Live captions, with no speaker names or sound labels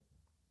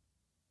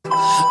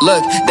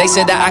Look, they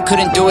said that I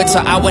couldn't do it, so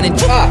I went and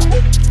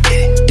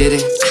did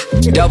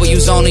it.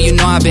 W's only, you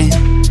know I've been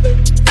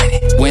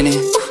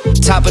winning.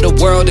 Top of the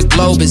world, the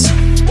globe is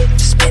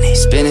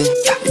spinning.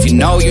 If you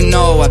know, you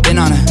know I've been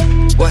on a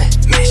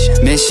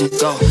mission.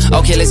 Go.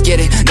 Okay, let's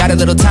get it. Got a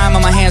little time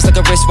on my hands like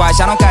a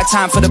wristwatch. I don't got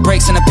time for the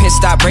breaks and the pit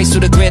stop. Race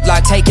through the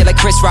gridlock, take it like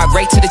Chris Rock.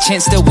 Right to the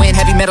chin, still win.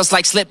 Heavy metals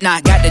like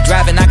Slipknot. Got the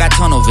driving, I got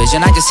tunnel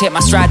vision. I just hit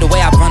my stride the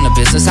way I run the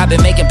business. I've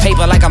been making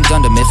paper like I'm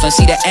Dunder Mifflin.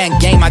 See the end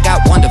game, I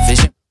got one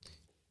division.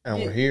 And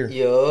we're here.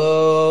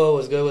 Yo,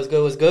 what's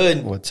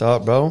good? What's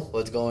up, bro?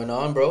 What's going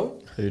on,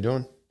 bro? How you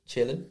doing?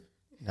 Chilling.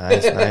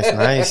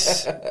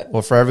 Nice.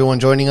 Well, for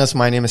everyone joining us,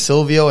 my name is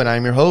Silvio, and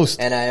I'm your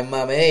host. And I am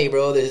Mame,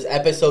 bro. This is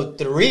episode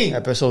 3.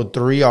 Episode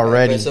 3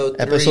 already.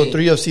 Episode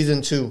 3 of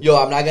season 2. Yo,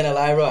 I'm not gonna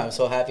lie, bro. I'm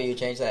so happy you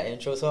changed that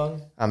intro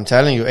song. I'm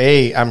telling you,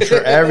 hey, I'm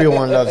sure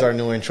everyone loves our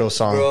new intro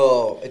song.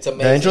 Bro, it's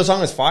amazing. The intro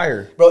song is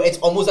fire. Bro, it's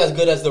almost as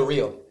good as the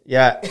real.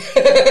 Yeah,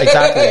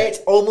 exactly. It's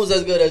almost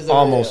as good as the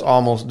real.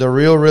 Almost. The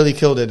real really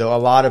killed it, though. A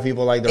lot of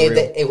people like the real.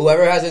 If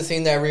whoever hasn't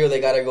seen that reel,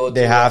 they gotta go.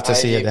 They have to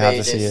see it. They have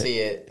to see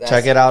it.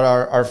 Check it out.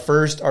 Our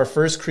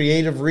first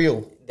creative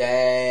reel.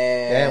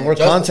 Damn, we're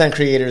content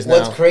creators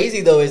now. What's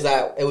crazy though is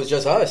that it was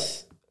just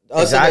us.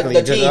 Exactly,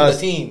 the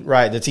team.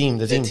 Right, the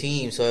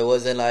team. So it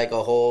wasn't like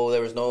a whole.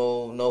 There was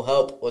no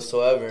help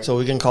whatsoever. So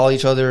we can call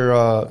each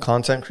other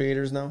content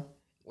creators now.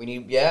 We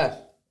need, yeah,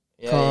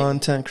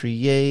 content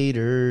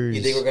creators.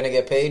 You think we're gonna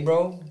get paid,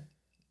 bro,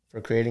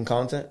 for creating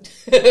content?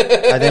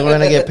 I think we're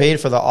gonna get paid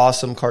for the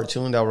awesome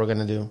cartoon that we're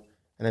gonna do,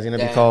 and it's gonna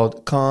be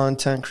called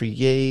Content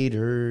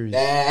Creators.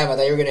 Damn, I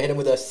thought you were gonna hit him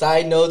with the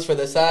side notes for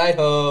the side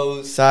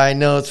hoes. Side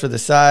notes for the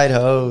side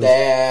hoes.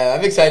 Damn,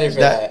 I'm excited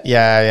for that.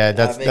 Yeah,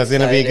 that's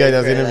gonna be good.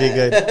 That's gonna be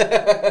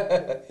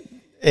good.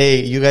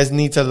 Hey, you guys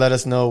need to let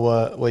us know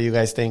what you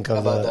guys think of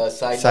about the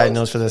side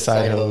notes for the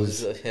side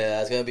hoes. Yeah,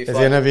 it's gonna be fun.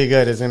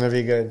 It's gonna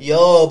be good.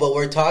 Yo, but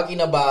we're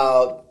talking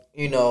about,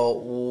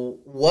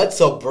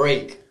 what's a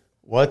break?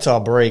 What's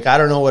a break? I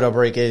don't know what a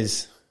break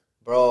is.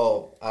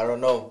 Bro, I don't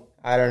know.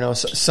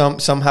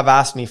 Some have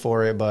asked me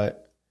for it,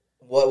 but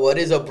what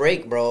is a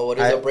break, bro? What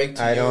is a break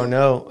to you? I don't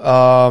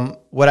know.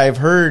 What I've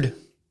heard,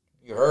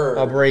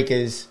 a break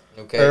is,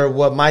 or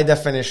what my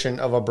definition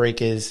of a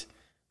break is,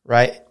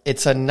 right?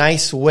 It's a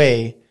nice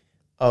way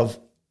of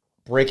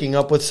breaking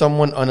up with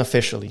someone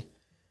unofficially.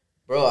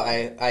 Bro,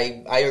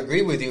 I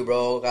agree with you,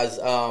 bro, because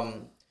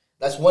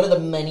that's one of the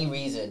many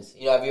reasons.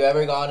 Have you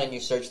ever gone and you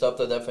searched up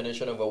the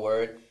definition of a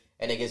word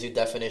and it gives you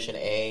definition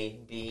A,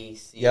 B,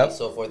 C,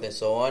 so forth and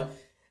so on?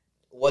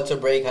 What's a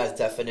break has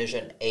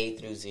definition A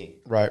through Z.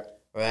 Right.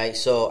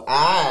 So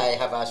I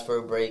have asked for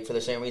a break for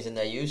the same reason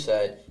that you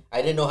said.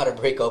 I didn't know how to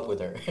break up with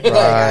her.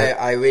 Right.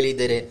 I really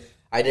didn't.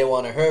 I didn't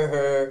want to hurt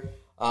her.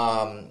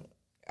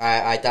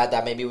 I thought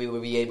that maybe we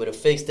would be able to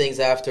fix things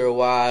after a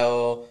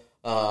while.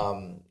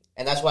 And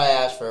that's why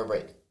I asked for a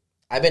break.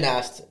 I've been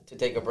asked to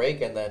take a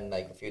break, and then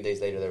like a few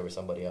days later, there was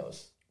somebody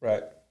else.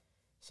 Right.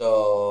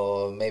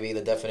 So maybe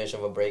the definition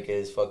of a break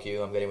is fuck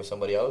you, I'm getting with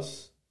somebody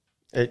else.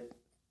 It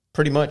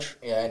pretty much.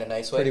 Yeah, in a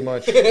nice way. Pretty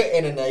much.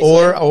 In a nice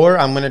way. Or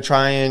I'm gonna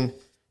try and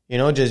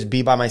just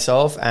be by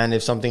myself, and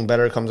if something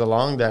better comes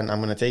along, then I'm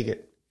gonna take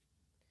it.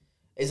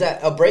 Is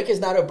that a break? Is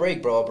not a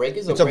break, bro. A break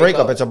is a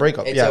breakup. It's a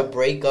breakup. It's a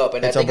breakup,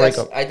 and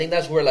I think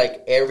that's where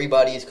like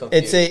everybody is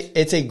confused.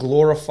 It's a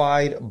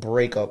glorified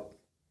breakup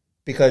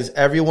because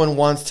everyone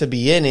wants to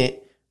be in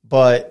it,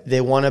 but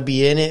they want to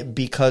be in it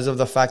because of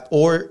the fact,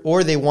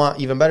 or they want,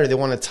 even better, they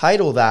want to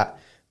title that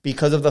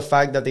because of the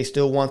fact that they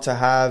still want to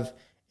have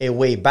a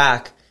way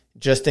back,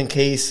 just in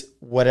case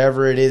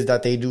whatever it is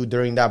that they do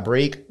during that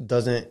break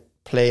doesn't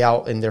play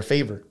out in their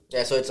favor.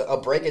 Yeah, so it's a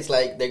break. It's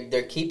like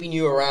they're keeping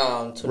you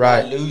around to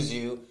not lose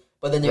you,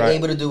 but then they're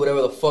able to do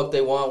whatever the fuck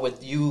they want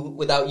with you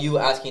without you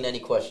asking any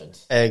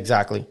questions.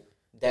 Exactly.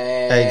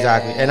 Damn.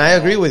 Exactly. And I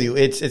agree with you.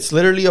 It's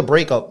literally a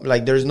breakup.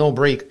 Like there's no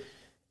break.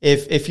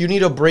 If you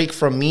need a break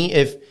from me,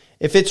 if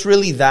it's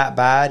really that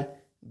bad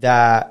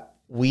that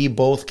we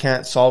both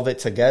can't solve it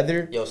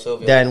together,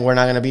 Sylvia, then we're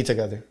not gonna be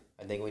together.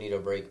 I think we need a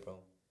break, bro.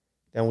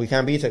 Then we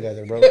can't be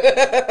together, bro.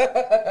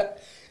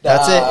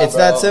 That's it. It's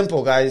that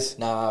simple, guys.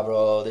 Nah,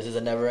 bro. This is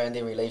a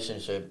never-ending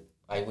relationship.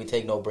 We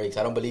take no breaks.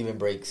 I don't believe in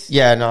breaks.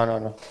 Yeah,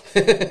 no.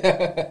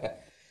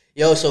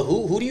 Yo, so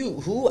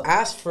who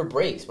asked for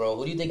breaks, bro?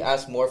 Who do you think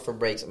asked more for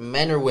breaks,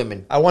 men or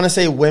women? I want to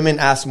say women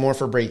ask more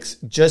for breaks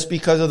just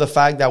because of the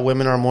fact that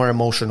women are more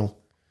emotional.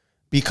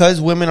 Because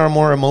women are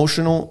more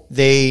emotional,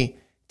 they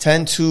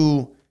tend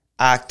to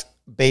act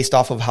based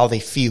off of how they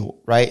feel,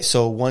 right?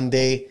 So one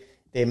day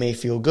they may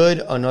feel good,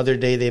 another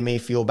day they may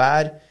feel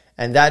bad.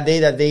 And that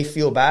day that they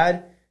feel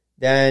bad,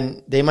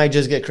 then they might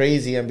just get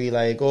crazy and be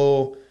like,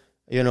 oh,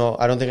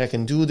 I don't think I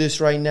can do this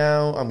right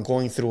now. I'm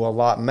going through a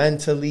lot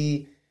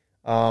mentally.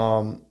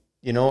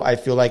 I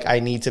feel like I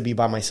need to be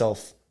by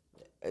myself.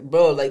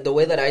 Bro, like the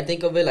way that I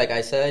think of it, like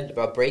I said,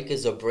 a break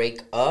is a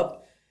break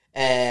up.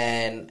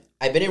 And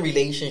I've been in a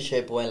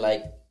relationship when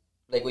like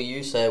what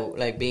you said,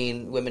 like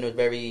women are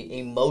very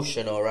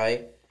emotional,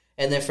 right?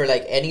 And then for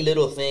like any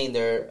little thing,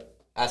 they're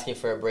asking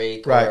for a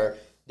break, right, or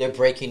they're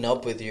breaking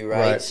up with you,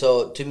 right?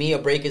 So to me, a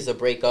break is a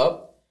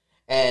breakup.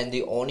 And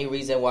the only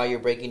reason why you're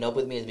breaking up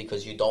with me is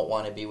because you don't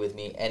want to be with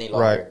me any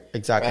longer. Right,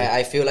 exactly. Right?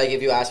 I feel like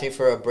if you ask me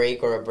for a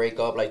break or a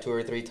breakup like 2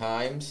 or 3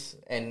 times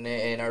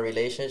in our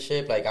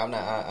relationship, like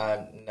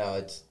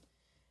no,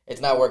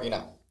 it's not working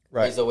out.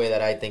 Right. Is the way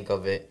that I think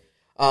of it.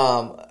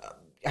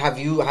 Have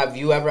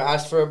you ever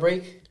asked for a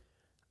break?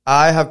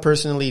 I have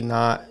personally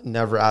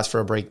never asked for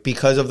a break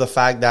because of the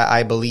fact that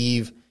I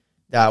believe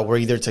that we're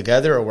either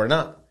together or we're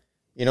not.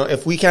 You know,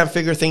 if we can't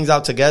figure things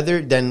out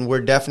together, then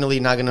we're definitely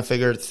not going to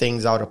figure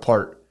things out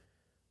apart,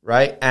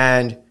 right?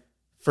 And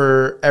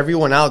for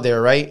everyone out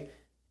there, right,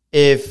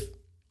 if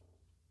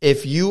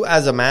you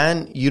as a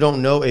man, you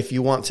don't know if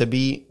you want to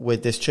be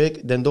with this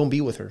chick, then don't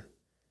be with her.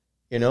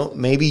 You know,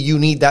 maybe you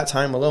need that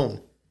time alone,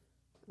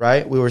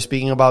 right? We were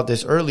speaking about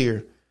this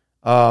earlier.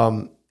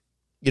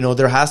 You know,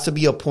 there has to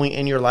be a point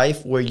in your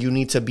life where you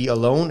need to be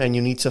alone and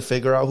you need to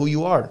figure out who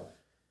you are.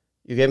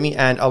 You get me?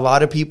 And a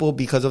lot of people,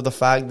 because of the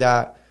fact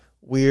that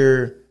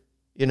we're,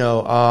 you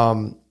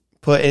know,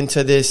 put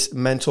into this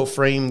mental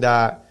frame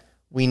that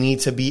we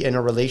need to be in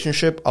a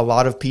relationship, a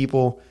lot of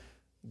people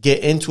get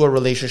into a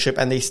relationship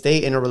and they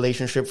stay in a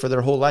relationship for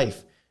their whole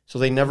life. So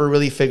they never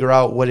really figure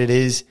out what it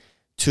is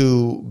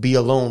to be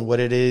alone,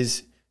 what it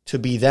is to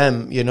be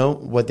them, you know,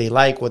 what they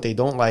like, what they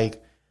don't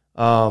like.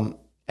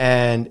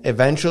 And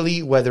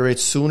eventually, whether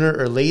it's sooner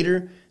or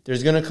later,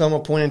 there's going to come a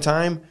point in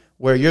time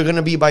where you're going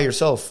to be by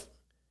yourself,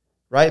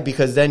 right?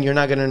 Because then you're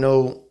not going to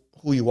know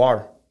who you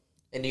are.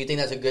 And do you think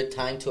that's a good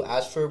time to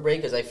ask for a break?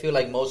 Because I feel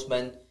like most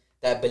men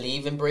that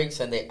believe in breaks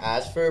and they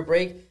ask for a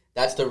break,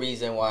 that's the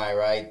reason why,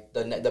 right?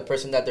 The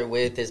person that they're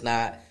with is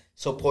not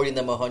supporting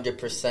them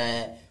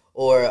 100%,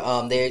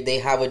 or they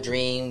have a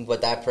dream,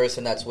 but that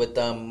person that's with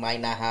them might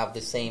not have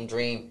the same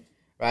dream,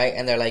 right?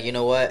 And they're like, you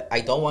know what?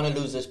 I don't want to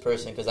lose this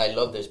person because I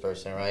love this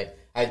person, right?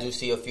 I do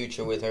see a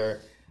future with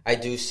her. I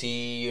do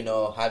see, you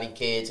know, having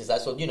kids. Cause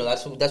that's what, you know,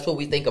 that's what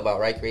we think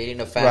about, right?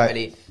 Creating a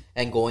family. Right.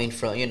 And going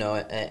from, you know,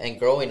 and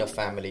growing a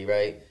family,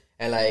 right?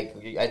 And like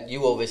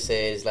you always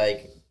say, is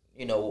like,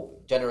 you know,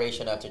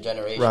 generation after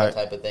generation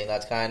type of thing.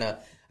 That's kind of,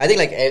 I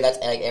think that's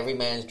like every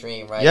man's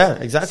dream, right? Yeah,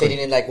 exactly.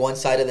 Sitting in like one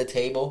side of the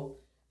table,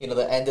 you know,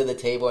 the end of the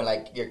table, and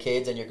like your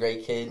kids and your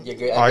great kids,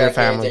 your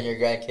family and your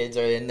grandkids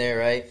are in there,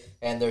 right?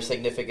 And their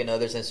significant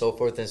others and so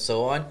forth and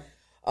so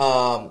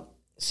on.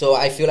 So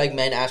I feel like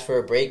men ask for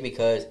a break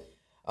because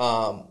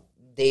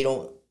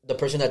the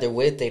person that they're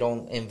with, they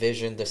don't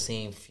envision the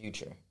same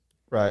future.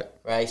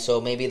 Right. So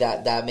maybe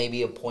that may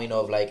be a point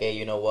of like, hey,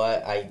 you know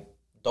what? I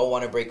don't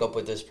want to break up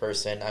with this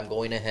person. I'm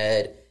going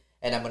ahead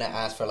and I'm going to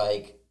ask for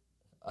like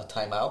a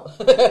timeout,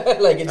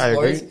 like in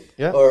sports,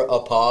 or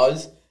a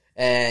pause,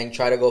 and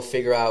try to go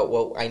figure out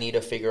what I need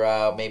to figure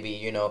out. Maybe,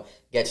 you know,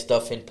 get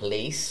stuff in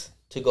place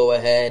to go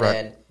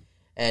ahead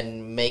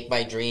and make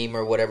my dream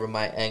or whatever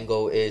my end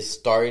goal is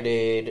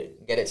started,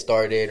 get it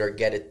started, or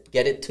get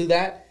it to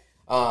that.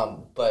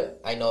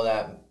 But I know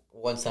that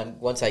once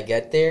I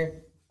get there,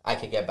 I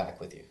could get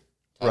back with you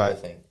type of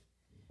thing.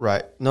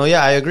 Right. No,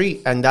 yeah, I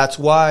agree. And that's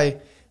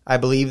why I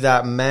believe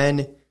that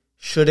men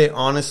shouldn't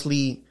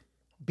honestly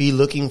be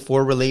looking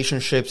for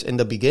relationships in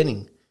the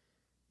beginning.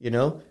 You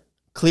know,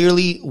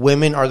 clearly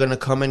women are going to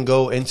come and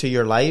go into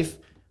your life,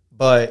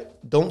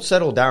 but don't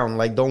settle down.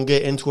 Like, don't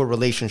get into a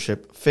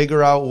relationship.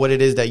 Figure out what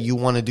it is that you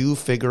want to do.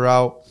 Figure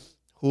out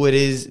who it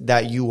is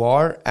that you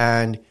are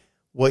and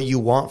what you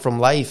want from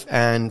life,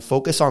 and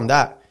focus on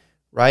that.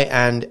 Right.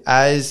 And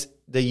as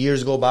the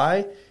years go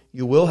by,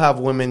 you will have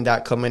women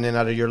that come in and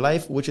out of your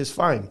life, which is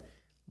fine.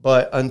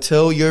 But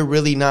until you're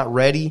really not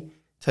ready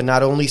to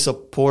not only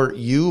support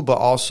you, but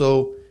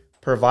also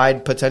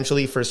provide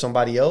potentially for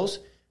somebody else,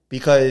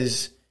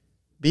 because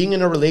being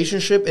in a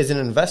relationship is an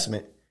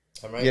investment.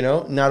 Right. You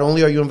know, not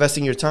only are you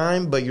investing your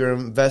time, but you're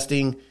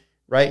investing,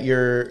 right,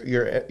 your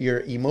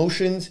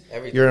emotions,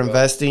 everything, you're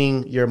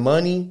investing your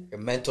money, your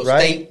mental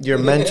state, your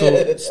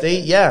mental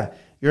state. Yeah,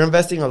 you're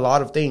investing a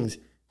lot of things.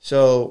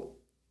 So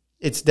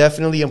it's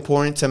definitely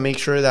important to make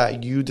sure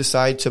that you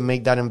decide to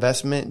make that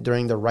investment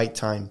during the right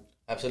time.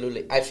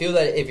 Absolutely. I feel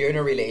that if you're in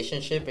a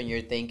relationship and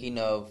you're thinking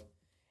of,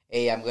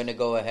 hey, I'm going to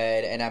go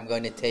ahead and I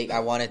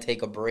want to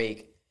take a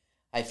break.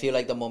 I feel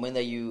like the moment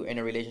that you're in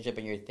a relationship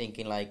and you're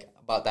thinking like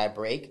about that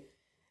break,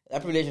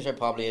 that relationship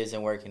probably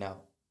isn't working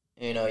out.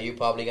 You know, you're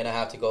probably going to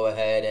have to go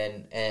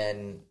ahead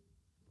and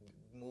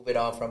move it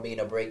on from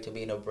being a break to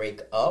being a break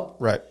up.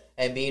 Right.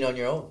 And being on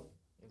your own.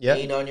 Yep.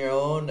 Being on your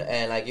own,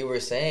 and like you were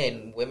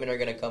saying, women are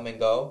going to come and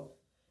go,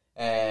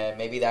 and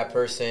maybe that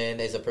person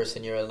is a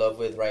person you're in love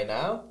with right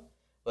now,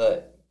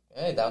 but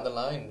hey, down the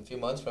line, a few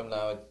months from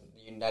now,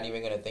 you're not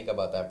even going to think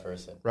about that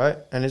person. Right,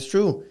 and it's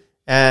true.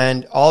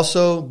 And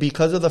also,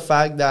 because of the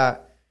fact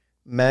that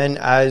men,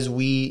 as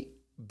we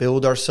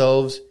build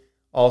ourselves,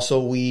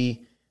 also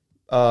we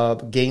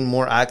gain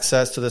more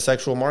access to the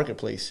sexual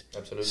marketplace.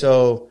 Absolutely.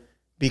 So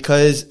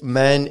because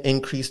men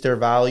increase their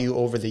value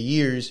over the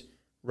years,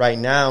 right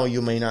now,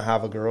 you may not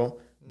have a girl,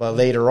 but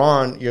later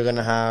on, you're going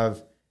to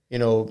have, you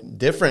know,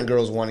 different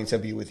girls wanting to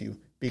be with you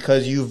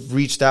because you've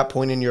reached that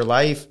point in your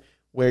life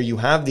where you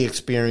have the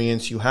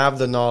experience, you have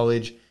the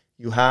knowledge,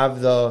 you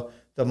have the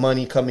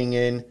money coming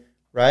in,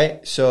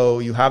 right? So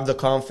you have the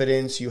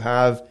confidence, you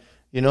have,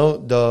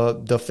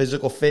 the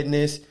physical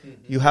fitness,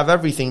 you have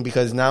everything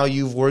because now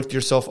you've worked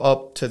yourself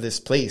up to this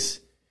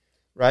place,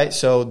 right?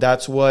 So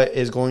that's what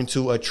is going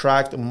to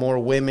attract more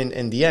women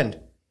in the end.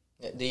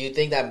 Do you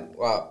think that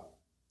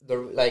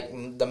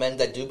the men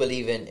that do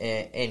believe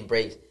in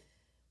breaks,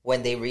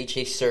 when they reach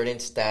a certain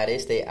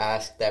status, they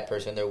ask that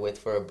person they're with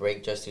for a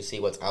break just to see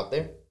what's out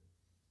there?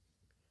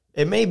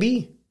 It may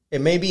be.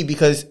 It may be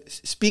because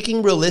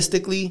speaking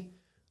realistically,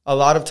 a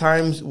lot of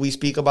times we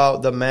speak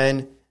about the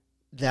men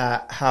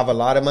that have a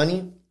lot of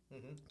money,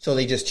 so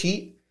they just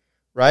cheat,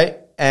 right?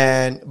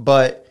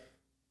 But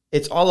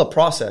it's all a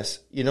process,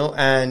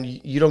 and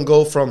you don't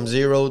go from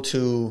 0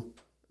 to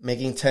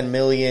making 10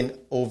 million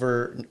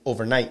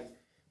overnight.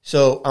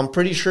 So I'm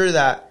pretty sure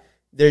that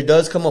there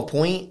does come a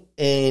point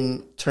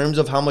in terms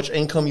of how much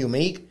income you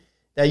make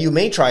that you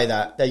may try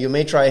that you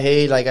may try,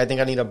 hey, like, I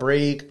think I need a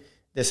break,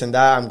 this and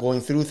that. I'm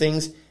going through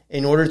things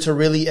in order to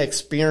really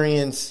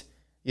experience,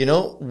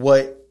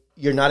 what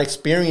you're not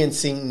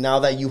experiencing now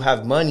that you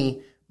have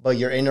money, but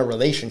you're in a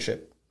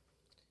relationship.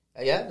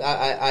 Yeah,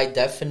 I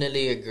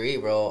definitely agree,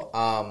 bro.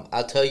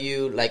 I'll tell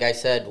you, like I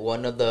said,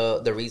 one of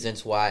the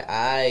reasons why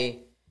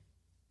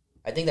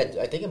I think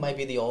it might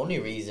be the only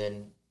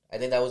reason. I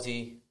think that was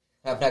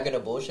I'm not going to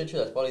bullshit you.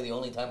 That's probably the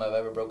only time I've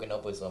ever broken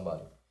up with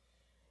somebody.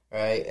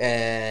 Right?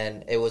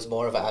 And it was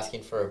more of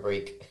asking for a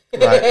break.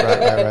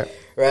 Right.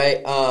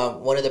 Right?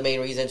 One of the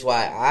main reasons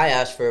why I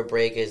asked for a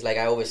break is, like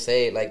I always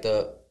say, like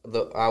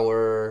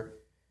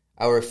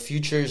our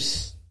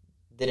futures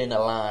didn't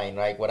align.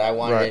 Like what I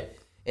wanted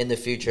in the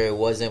future, it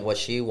wasn't what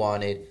she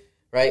wanted.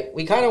 Right?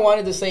 We kind of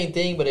wanted the same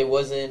thing, but it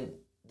wasn't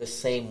the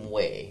same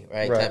way.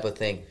 Right? Type of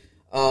thing.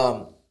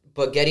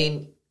 But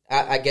getting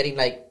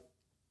like,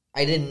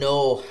 I didn't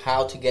know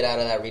how to get out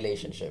of that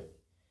relationship.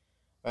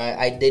 Right?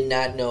 I did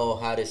not know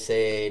how to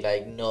say,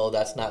 like, no,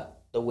 that's not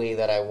the way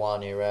that I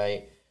want it,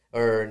 right?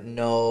 Or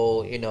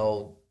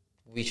no,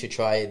 we should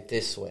try it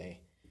this way,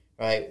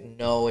 right?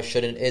 No, it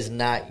shouldn't. Is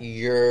not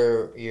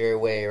your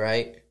way,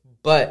 right?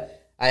 But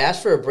I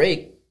asked for a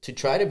break to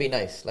try to be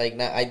nice. Like,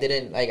 I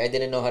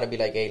didn't know how to be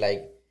like, hey,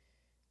 like,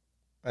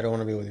 I don't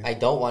want to be with you. I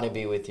don't want to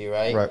be with you,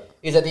 right? Right.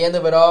 Because at the end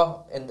of it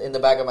all, in the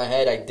back of my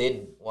head, I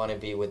did want to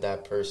be with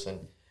that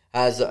person.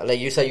 As like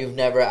you said, you've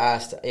never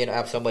asked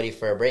somebody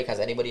for a break.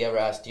 Has anybody ever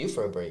asked you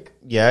for a break?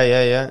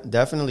 Yeah,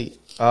 definitely.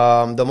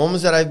 The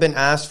moments that I've been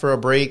asked for a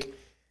break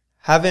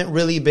haven't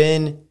really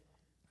been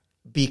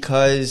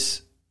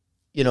because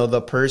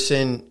the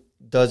person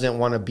doesn't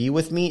want to be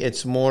with me.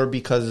 It's more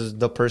because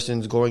the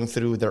person's going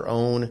through their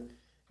own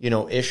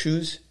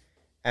issues,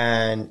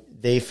 and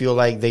they feel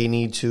like they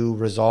need to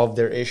resolve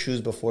their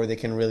issues before they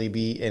can really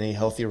be in a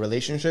healthy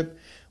relationship,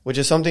 which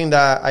is something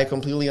that I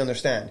completely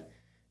understand.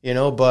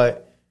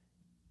 But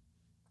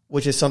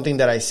which is something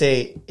that I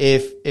say,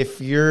 if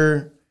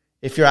you're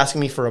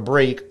asking me for a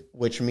break,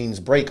 which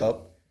means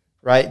breakup,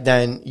 right?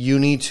 Then you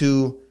need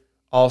to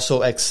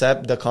also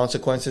accept the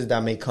consequences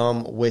that may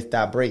come with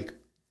that break,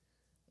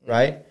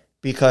 right?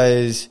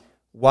 Because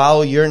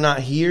while you're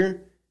not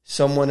here,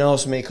 someone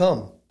else may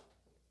come,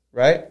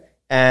 right?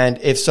 And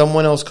if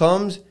someone else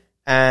comes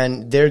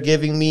and they're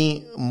giving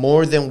me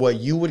more than what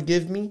you would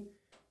give me,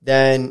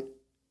 then,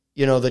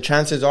 the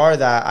chances are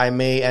that I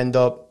may end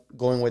up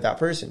going with that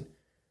person.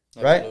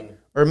 Right? Absolutely.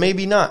 Or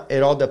maybe not.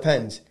 It all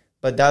depends.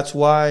 But that's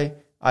why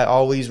I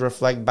always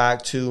reflect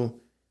back to,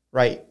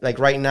 right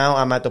now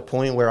I'm at the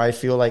point where I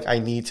feel like I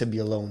need to be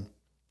alone.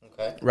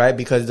 Okay. Right?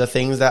 Because the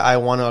things that I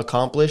want to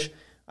accomplish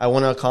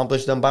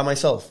them by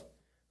myself.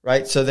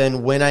 Right? So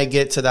then when I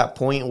get to that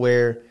point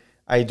where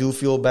I do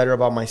feel better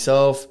about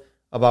myself,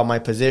 about my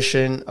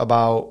position,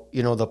 about,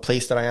 the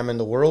place that I am in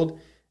the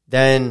world,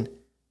 then,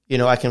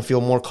 I can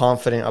feel more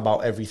confident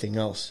about everything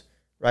else.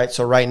 Right?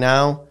 So right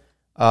now,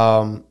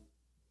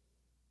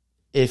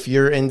 if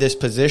you're in this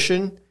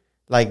position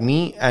like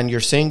me and you're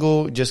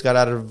single, just got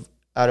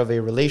out of a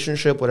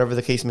relationship, whatever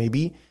the case may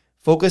be,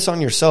 focus on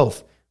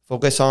yourself.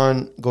 Focus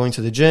on going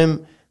to the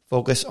gym.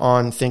 Focus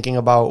on thinking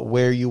about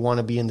where you want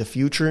to be in the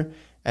future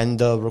and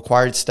the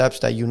required steps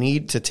that you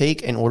need to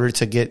take in order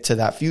to get to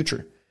that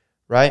future,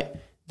 right?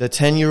 The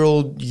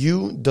 10-year-old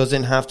you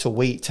doesn't have to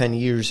wait 10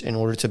 years in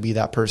order to be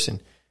that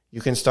person. You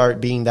can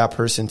start being that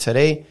person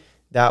today.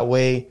 That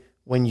way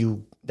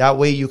you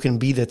can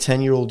be the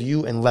 10-year-old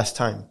you in less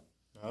time.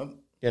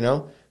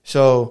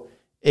 So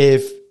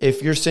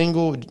if you're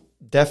single,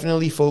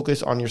 definitely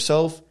focus on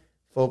yourself,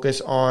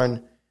 focus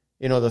on,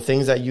 the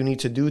things that you need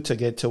to do to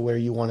get to where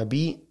you want to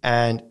be.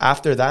 And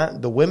after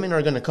that, the women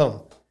are going to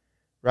come,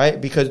 right?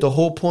 Because the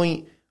whole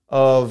point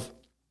of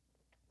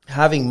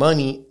having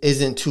money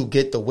isn't to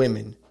get the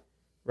women,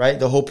 right?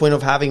 The whole point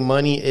of having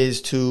money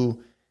is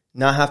to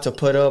not have to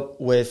put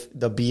up with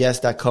the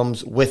BS that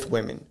comes with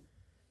women,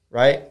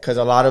 right? Because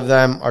a lot of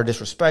them are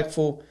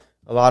disrespectful.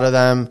 A lot of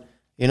them,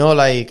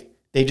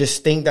 they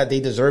just think that they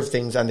deserve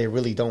things and they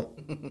really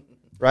don't.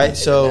 Right?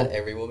 So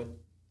every woman?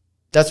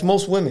 That's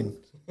most women.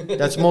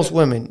 That's most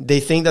women. They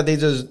think that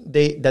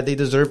they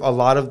deserve a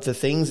lot of the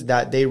things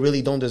that they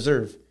really don't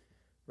deserve,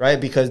 right?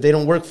 Because they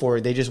don't work for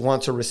it. They just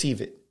want to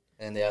receive it.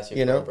 And they ask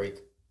you for a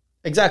break.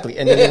 Exactly.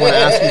 And then they want to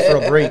ask you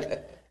for a break.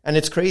 And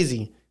it's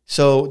crazy.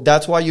 So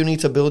that's why you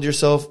need to build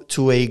yourself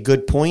to a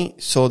good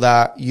point so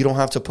that you don't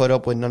have to put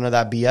up with none of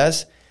that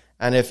BS.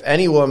 And if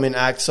any woman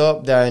acts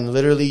up, then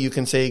literally you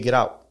can say, get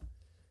out.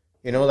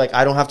 You know, like,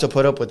 I don't have to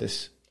put up with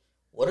this.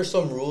 What are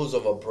some rules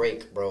of a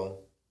break, bro?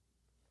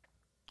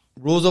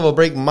 Rules of a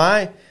break.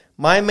 My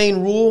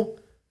main rule,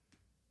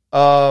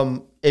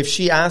 if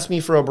she asks me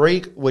for a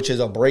break, which is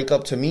a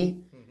breakup to me,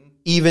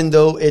 even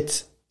though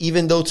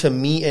to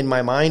me in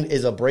my mind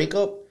is a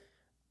breakup,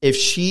 if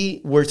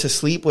she were to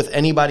sleep with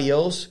anybody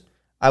else,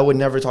 I would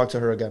never talk to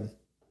her again.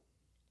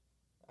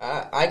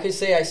 I could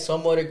say I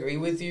somewhat agree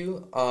with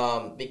you,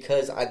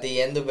 because at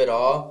the end of it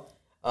all,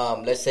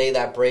 let's say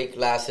that break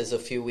lasts a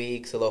few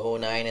weeks or the whole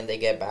 9 and they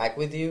get back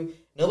with you.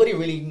 Nobody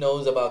really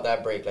knows about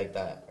that break like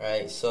that,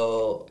 right?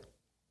 So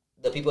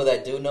the people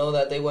that do know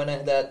that they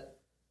went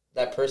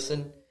that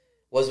person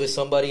was with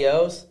somebody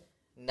else,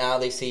 now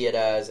they see it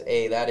as,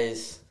 hey, that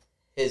is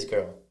his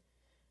girl,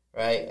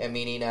 right? And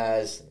meaning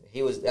as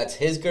that's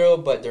his girl,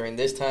 but during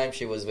this time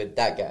she was with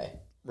that guy,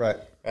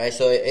 right?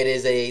 So it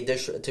is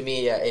to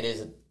me, it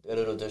is a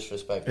little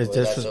disrespectful. It's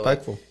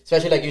disrespectful,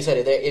 especially like you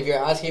said. If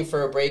you're asking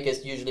for a break,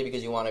 it's usually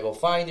because you want to go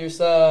find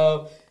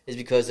yourself. It's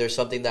because there's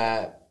something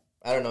that,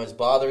 I don't know, it's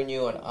bothering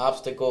you, an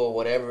obstacle, or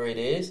whatever it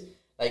is.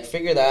 Like,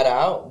 figure that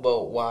out.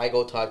 But why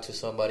go talk to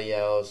somebody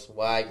else?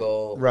 Why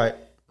go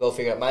go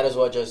figure it out? Might as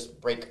well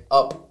just break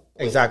up.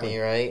 With me,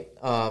 right?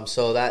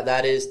 So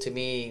that is, to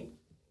me,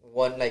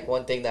 one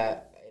thing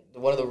that,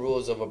 one of the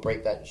rules of a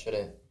break that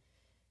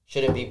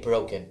shouldn't be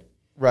broken.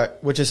 Right,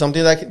 which is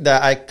something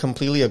that I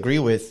completely agree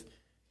with.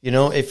 You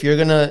know, if you're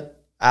gonna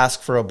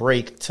ask for a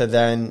break to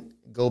then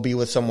go be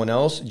with someone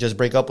else, just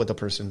break up with the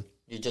person.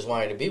 You just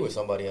wanted to be with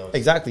somebody else.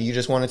 Exactly. You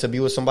just wanted to be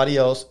with somebody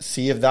else,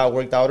 see if that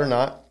worked out or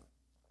not,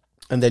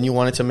 and then you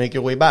wanted to make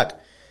your way back.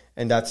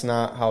 And that's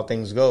not how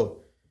things go.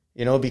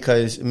 You know,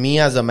 because me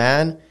as a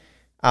man,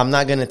 I'm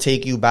not going to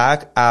take you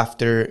back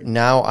after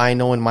now I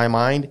know in my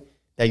mind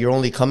that you're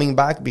only coming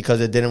back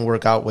because it didn't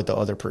work out with the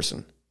other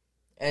person.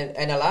 And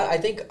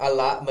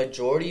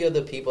majority of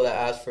the people that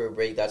ask for a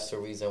break, that's the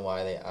reason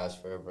why they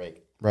ask for a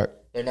break. Right.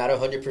 They're not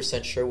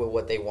 100% sure with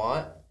what they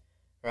want,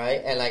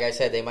 right? And like I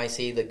said, they might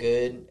see the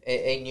good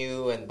in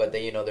you, but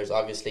they, there's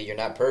obviously, you're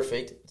not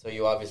perfect, so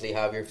you obviously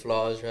have your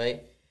flaws,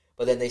 right?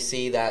 But then they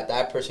see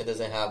that person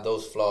doesn't have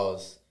those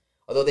flaws.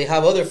 Although they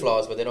have other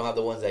flaws, but they don't have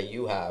the ones that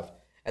you have.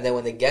 And then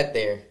when they get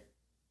there,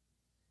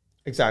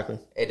 exactly,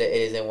 it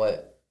isn't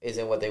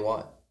what they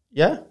want.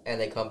 Yeah, and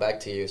they come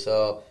back to you.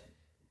 So,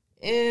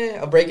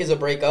 a break is a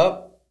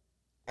breakup.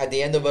 At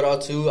the end of it all,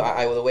 too,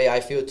 the way I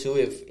feel too,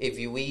 if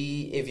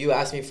you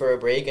ask me for a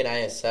break and I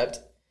accept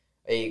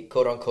a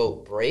quote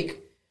unquote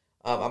break,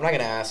 I'm not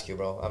gonna ask you,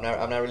 bro. I'm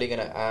not really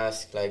gonna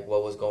ask like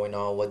what was going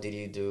on, what did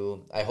you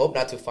do. I hope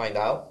not to find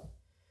out,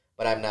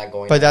 but I'm not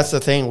going. But that's the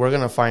thing, we're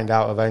gonna find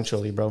out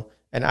eventually, bro.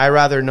 And I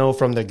rather know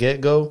from the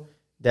get go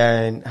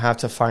than have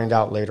to find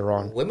out later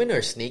on. Women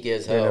are sneaky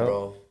as hell,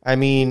 bro. I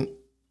mean,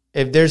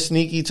 if they're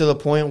sneaky to the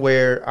point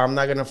where I'm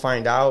not going to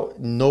find out,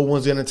 no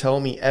one's going to tell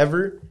me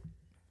ever,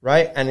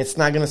 right? And it's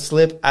not going to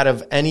slip out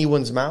of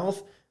anyone's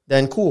mouth,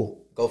 then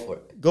cool. Go for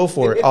it. Go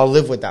for it. I'll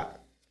live with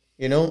that.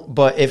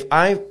 But if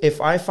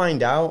I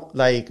find out,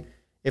 like,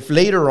 if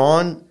later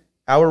on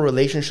our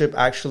relationship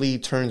actually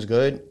turns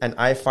good and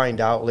I find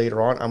out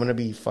later on, I'm going to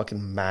be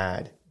fucking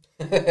mad.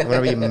 I'm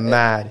going to be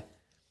mad,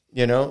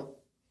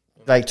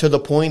 Like, to the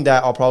point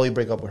that I'll probably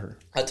break up with her.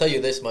 I'll tell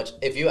you this much.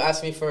 If you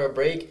ask me for a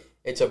break,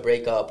 it's a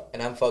breakup,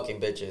 and I'm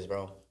fucking bitches,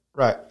 bro.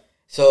 Right.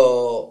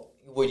 So,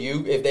 would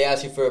you, if they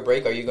ask you for a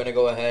break, are you going to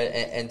go ahead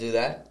and do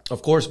that?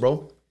 Of course,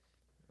 bro.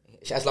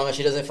 As long as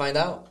she doesn't find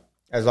out?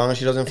 As long as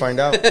she doesn't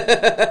find out.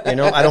 I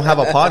don't have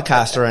a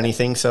podcast or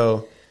anything,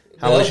 so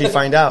how would she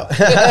find out?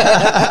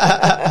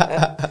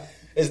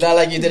 It's not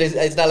like you did it.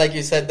 It's not like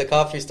you said the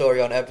coffee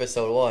story on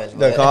episode 1.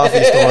 The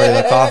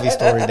coffee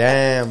story.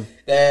 Damn.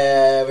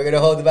 We're gonna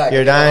hold it back.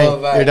 You're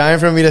dying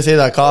for me to say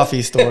the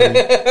coffee story.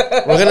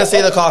 We're gonna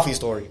say the coffee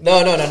story.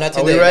 No, not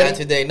today. Are we ready? Not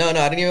today. No,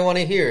 I didn't even want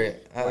to hear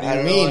it. What do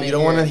you mean? You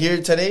don't want to hear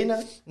it today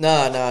now? No.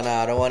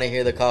 I don't want to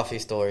hear the coffee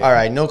story. All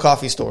right, no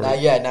coffee story.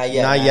 Not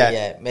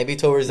yet. Maybe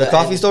towards the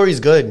coffee story is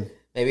good.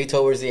 Maybe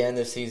towards the end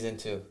of season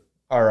 2.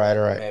 All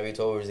right. Maybe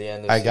towards the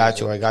end of I got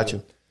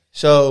you.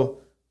 So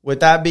with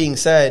that being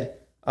said,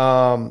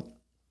 so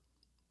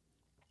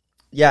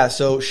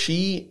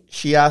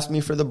she asked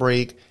me for the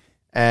break,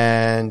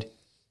 and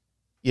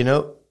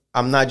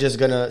I'm not just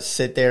gonna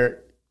sit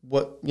there.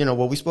 What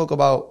we spoke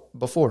about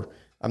before.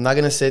 I'm not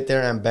gonna sit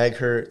there and beg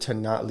her to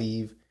not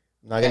leave.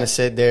 I'm not gonna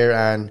sit there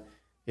and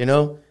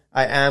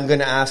I am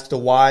gonna ask the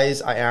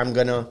whys. I am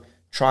gonna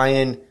try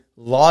and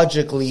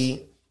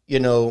logically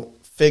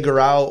figure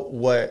out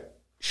what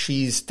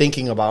she's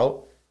thinking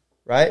about.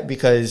 Right?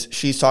 Because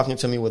she's talking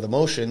to me with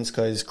emotions,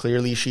 because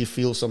clearly she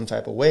feels some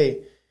type of way,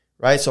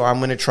 right? So I'm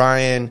going to try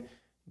and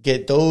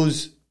get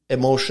those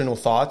emotional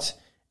thoughts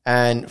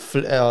and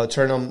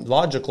turn them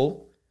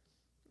logical,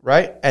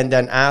 right? And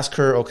then ask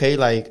her, okay,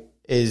 like,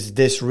 is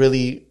this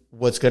really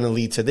what's going to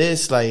lead to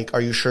this? Like,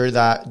 are you sure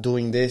that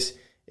doing this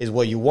is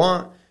what you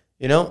want?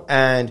 You know,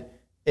 and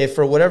if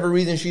for whatever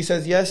reason she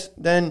says yes,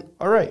 then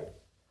all right.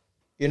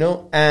 You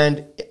know,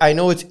 and I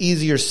know it's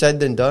easier said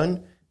than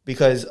done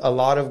because a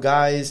lot of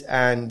guys,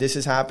 and this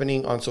is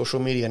happening on social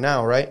media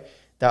now, right?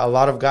 That a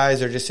lot of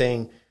guys are just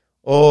saying,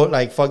 oh,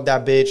 like, fuck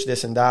that bitch,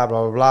 this and that,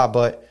 blah, blah, blah.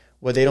 But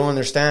what they don't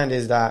understand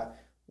is that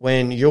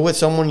when you're with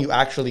someone you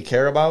actually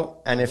care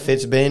about, and if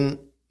it's been,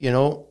 you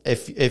know,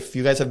 if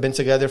you guys have been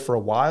together for a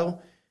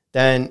while,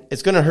 then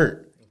it's going to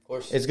hurt. Of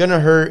course. It's going to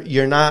hurt.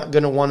 You're not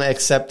going to want to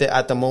accept it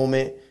at the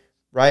moment,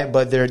 right?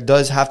 But there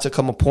does have to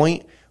come a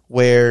point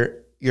where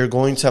you're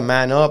going to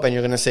man up and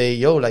you're going to say,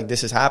 yo, like,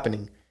 this is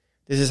happening.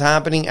 This is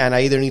happening, and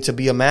I either need to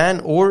be a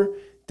man or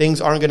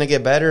things aren't going to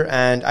get better,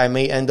 and I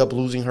may end up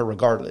losing her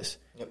regardless.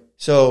 Yep.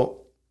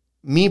 So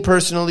me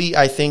personally,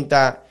 I think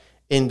that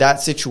in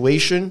that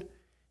situation,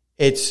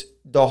 it's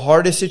the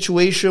hardest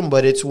situation,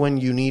 but it's when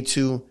you need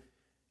to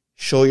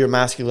show your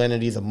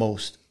masculinity the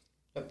most.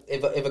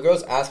 If a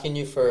girl's asking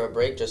you for a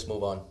break, just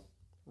move on.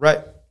 Right.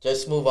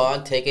 Just move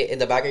on. Take it in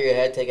the back of your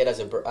head. Take it as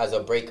a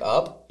break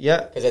up.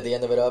 Yeah. Because at the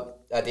end of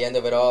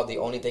it all, the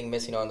only thing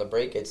missing on the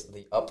break, it's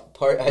the up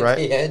part at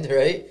the end,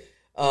 right?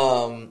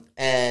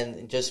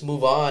 And just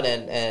move on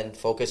and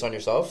focus on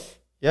yourself.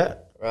 Yeah.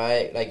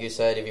 Right. Like you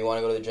said, if you want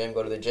to go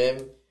to the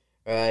gym.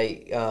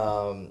 Right.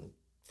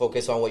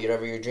 Focus on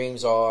whatever your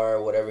dreams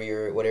are, whatever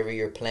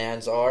your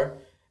plans are,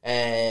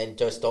 and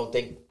just don't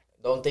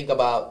think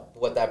about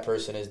what that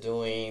person is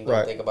doing.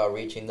 Don't think about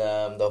reaching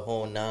them, the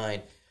whole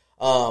nine.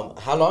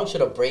 How long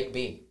should a break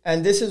be?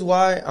 And this is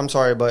why, I'm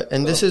sorry,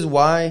 this is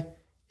why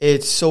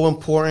it's so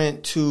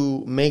important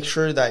to make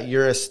sure that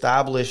you're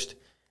established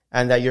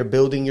and that you're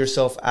building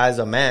yourself as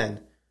a man,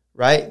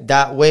 right?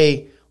 That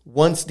way,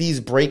 once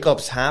these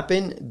breakups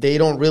happen, they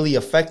don't really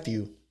affect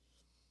you,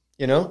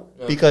 you know?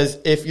 Yeah. Because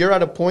if you're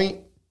at a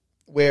point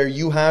where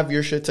you have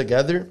your shit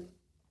together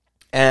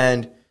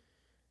and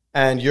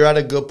you're at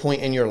a good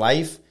point in your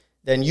life,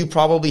 then you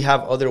probably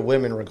have other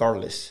women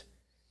regardless,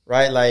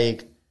 right?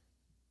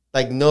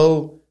 Like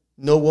no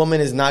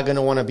woman is not going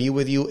to want to be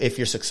with you if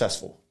you're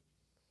successful.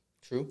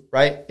 True.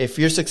 Right? If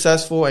you're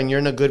successful and you're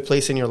in a good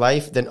place in your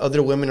life, then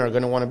other women are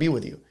going to want to be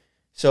with you.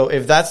 So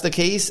if that's the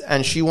case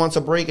and she wants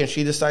a break and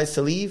she decides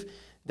to leave,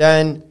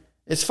 then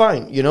it's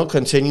fine. You know,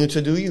 continue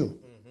to do you.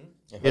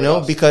 Mm-hmm. You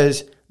know,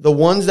 because the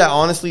ones that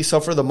honestly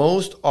suffer the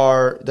most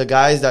are the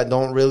guys that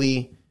don't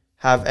really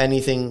have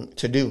anything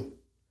to do.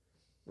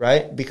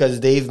 Right? Because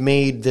they've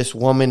made this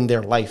woman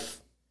their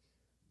life.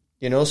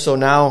 You know, so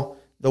now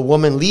the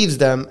woman leaves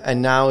them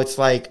and now it's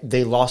like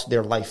they lost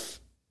their life.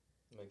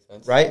 Makes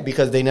sense. Right?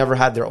 Because they never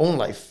had their own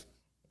life.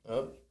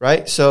 Oh.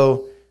 Right?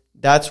 So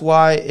that's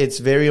why it's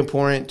very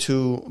important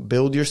to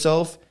build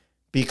yourself,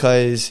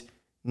 because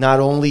not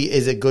only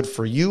is it good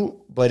for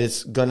you, but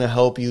it's going to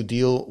help you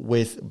deal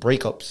with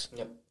breakups.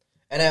 Yep.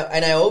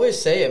 And I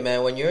always say it,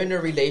 man, when you're in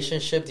a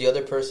relationship, the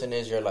other person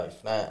is your life.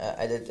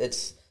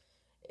 It's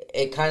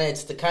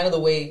the kind of the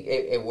way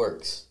it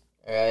works.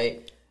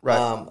 Right? Right.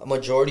 A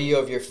majority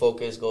of your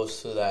focus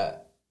goes to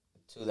that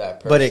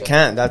person. But it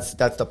can't. That's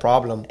the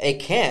problem. It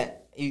can't.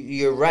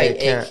 You're right.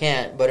 It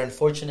can't. But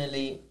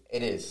unfortunately,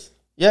 it is.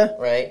 Yeah.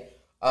 Right.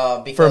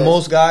 Because for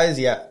most guys,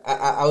 yeah.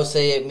 I would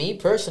say me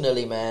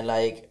personally, man.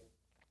 Like,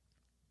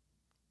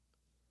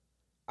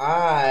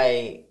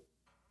 I'm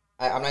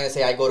not gonna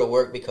say I go to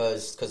work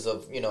because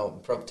of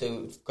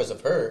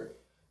her,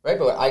 right?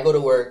 But I go to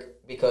work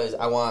because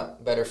I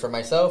want better for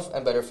myself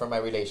and better for my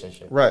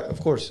relationship. Right, of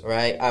course.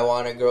 Right? I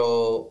want to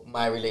grow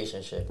my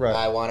relationship. Right.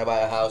 I want to buy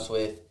a house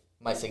with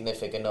my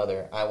significant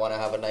other. I want to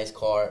have a nice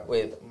car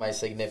with my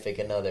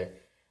significant other.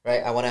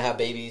 Right? I want to have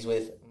babies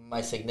with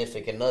my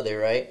significant other,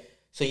 right?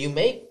 So you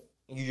make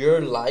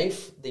your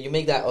life, you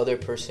make that other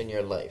person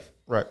your life.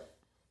 Right.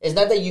 It's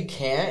not that you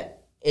can't.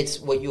 It's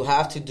what you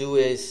have to do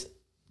is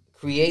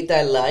create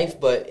that life,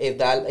 but if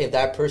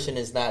that person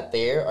is not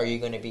there, are you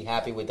going to be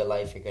happy with the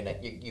life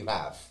you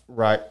have?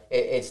 Right.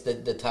 It's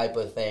the type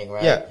of thing,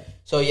 right? Yeah.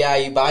 So yeah,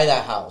 you buy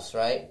that house,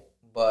 right?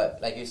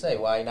 But like you say,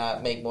 why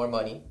not make more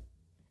money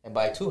and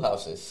buy 2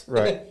 houses?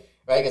 Right.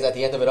 Right? Because at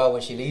the end of it all,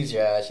 when she leaves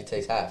you, she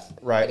takes half.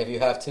 Right. And if you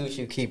have 2,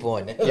 she'll keep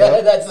 1.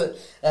 Yeah.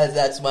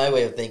 That's my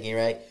way of thinking,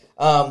 right?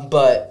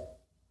 But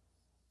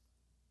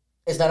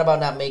it's not about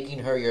not making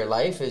her your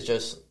life. It's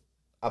just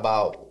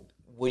about,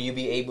 will you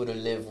be able to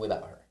live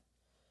without her?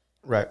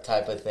 Right.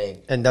 Type of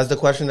thing. And that's the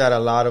question that a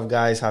lot of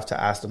guys have to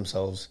ask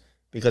themselves,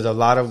 because a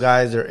lot of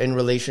guys are in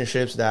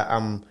relationships that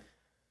I'm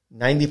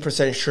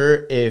 90%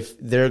 sure if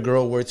their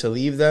girl were to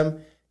leave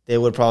them, they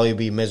would probably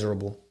be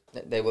miserable.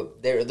 They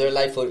would, their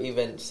life would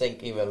even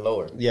sink even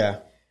lower. Yeah.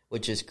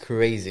 Which is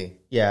crazy.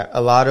 Yeah.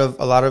 A lot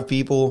of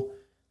people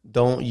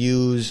don't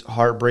use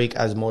heartbreak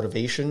as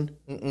motivation.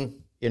 Mm-mm.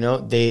 You know,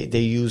 they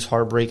use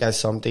heartbreak as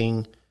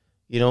something,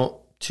 you know,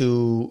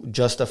 to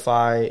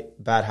justify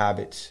bad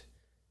habits.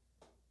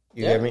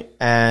 You get me?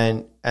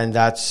 And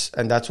that's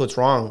what's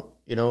wrong.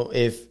 You know,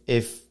 if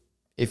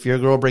if your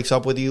girl breaks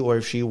up with you, or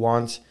if she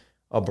wants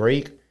a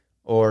break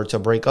or to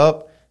break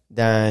up,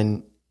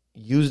 then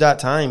use that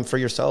time for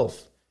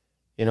yourself.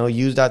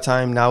 Use that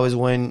time. Now is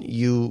when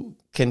you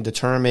can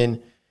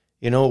determine,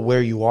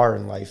 where you are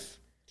in life.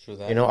 True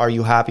that. Are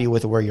you happy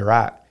with where you're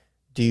at?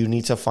 Do you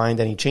need to find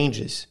any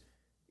changes?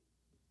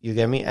 You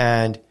get me?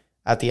 And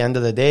at the end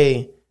of the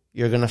day,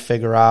 you're going to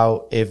figure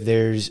out if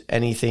there's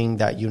anything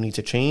that you need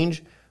to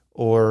change,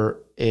 or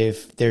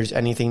if there's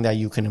anything that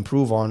you can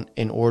improve on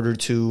in order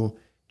to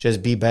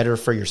just be better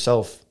for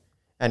yourself.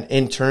 And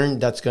in turn,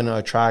 that's going to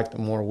attract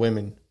more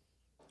women.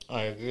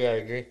 I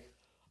agree.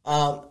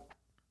 How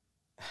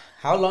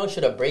long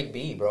should a break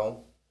be,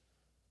 bro?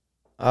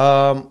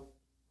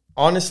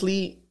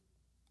 Honestly,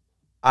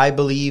 I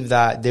believe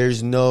that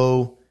there's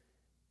no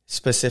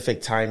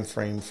specific time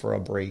frame for a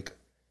break.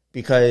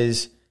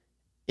 Because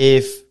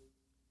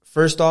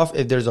first off,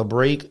 if there's a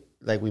break,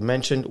 like we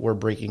mentioned, we're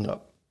breaking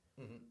up.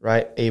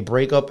 Right? A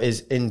breakup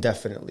is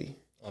indefinitely.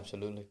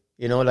 Absolutely.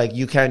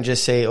 You can't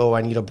just say, oh,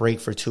 I need a break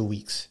for 2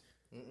 weeks.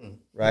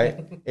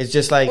 Right? It's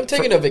just like... I'm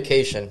taking a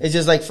vacation. It's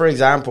just like, for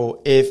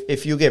example,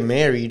 if you get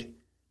married,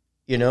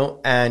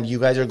 and you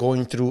guys are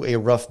going through a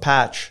rough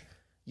patch,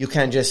 you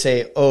can't just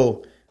say,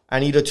 oh, I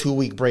need a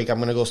 2-week break. I'm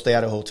going to go stay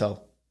at a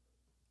hotel.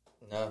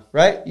 No.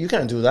 Right? You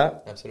can't do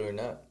that. Absolutely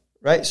not.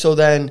 Right? So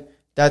then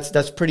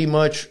that's pretty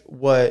much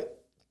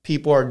what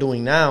people are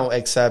doing now,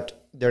 except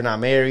they're not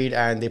married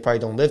and they probably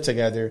don't live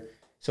together.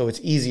 So it's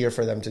easier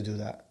for them to do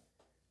that.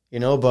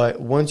 But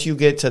once you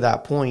get to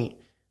that point,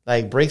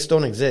 like, breaks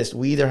don't exist.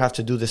 We either have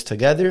to do this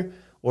together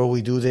or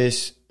we do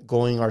this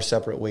going our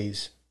separate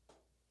ways.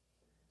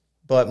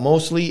 But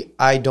mostly,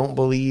 I don't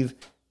believe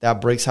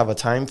that breaks have a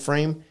time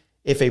frame.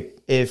 If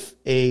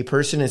a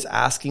person is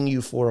asking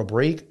you for a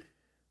break,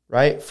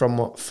 right, from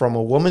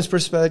a woman's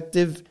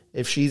perspective,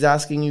 if she's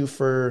asking you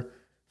for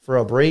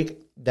a break,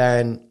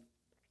 then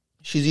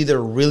she's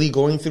either really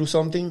going through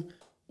something,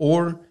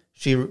 or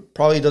she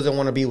probably doesn't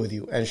want to be with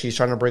you and she's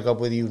trying to break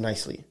up with you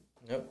nicely.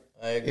 Yep,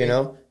 I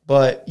agree.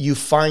 But you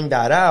find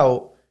that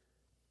out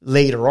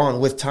later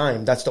on with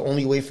time. That's the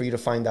only way for you to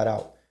find that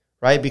out,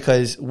 right?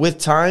 Because with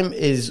time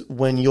is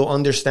when you'll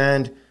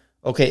understand,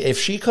 okay, if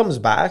she comes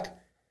back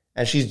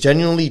and she's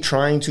genuinely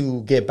trying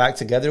to get back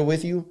together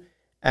with you,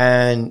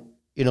 and,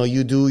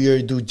 you do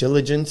your due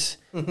diligence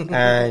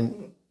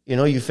and,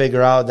 you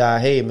figure out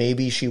that, hey,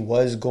 maybe she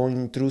was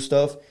going through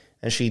stuff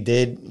and she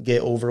did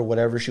get over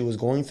whatever she was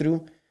going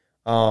through,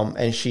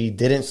 and she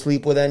didn't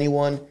sleep with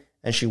anyone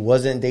and she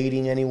wasn't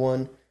dating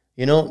anyone,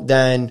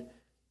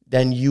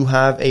 then you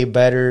have a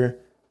better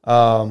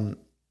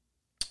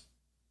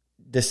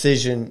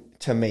decision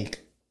to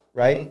make,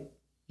 right?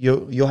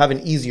 You'll have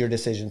an easier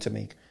decision to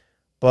make.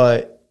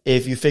 But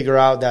if you figure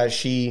out that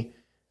she,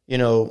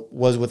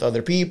 was with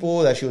other people,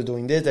 that she was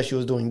doing this, that she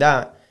was doing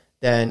that,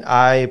 then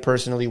I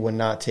personally would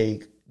not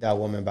take that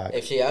woman back.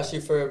 If she asks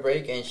you for a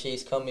break and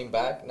she's coming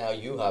back, now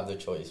you have the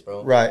choice,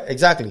 bro. Right,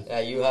 exactly. Now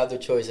you have the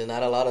choice, and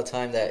not a lot of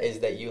time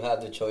that you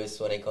have the choice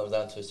when it comes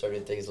down to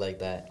certain things like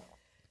that.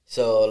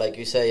 So, like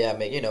you say,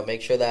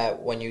 make sure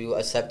that when you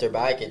accept her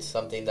back, it's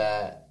something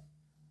that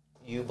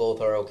you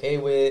both are okay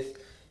with.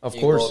 Of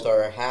course. You both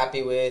are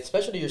happy with,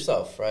 especially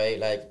yourself, right?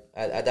 Like,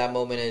 at that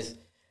moment is,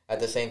 at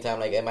the same time,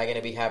 like, am I going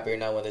to be happier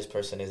now when this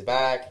person is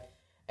back?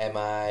 Am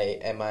I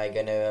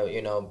going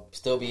to,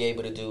 still be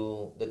able to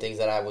do the things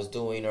that I was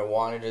doing or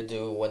wanted to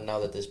do now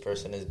that this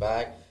person is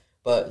back?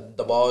 But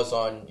the ball is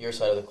on your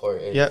side of the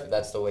court, if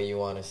that's the way you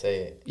want to say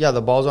it. Yeah,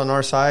 the ball's on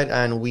our side,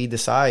 and we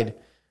decide.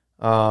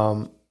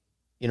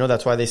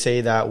 That's why they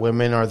say that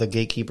women are the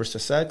gatekeepers to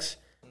sex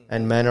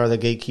and men are the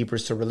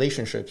gatekeepers to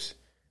relationships,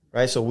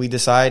 right? So we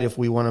decide if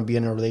we want to be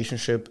in a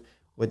relationship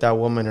with that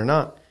woman or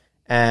not.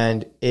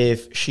 And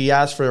if she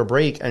asks for a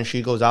break and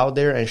she goes out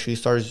there and she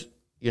starts,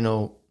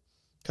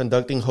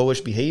 conducting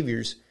hoish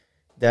behaviors,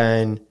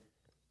 then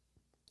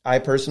I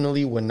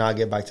personally would not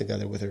get back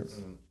together with her.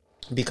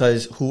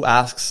 Because who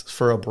asks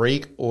for a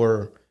break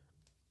or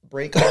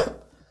break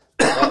up?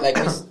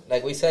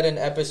 like we said in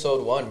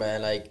episode 1,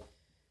 man, like,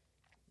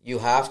 you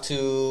have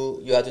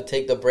to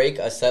take the break,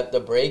 accept the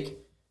break,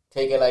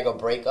 take it like a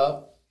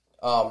breakup,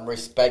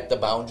 respect the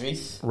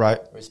boundaries. Right.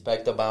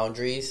 Respect the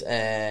boundaries,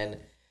 and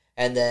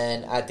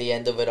then at the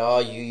end of it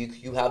all,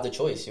 you have the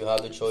choice. You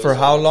have the choice. For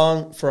how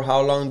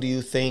long do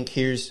you think,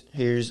 here's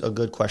a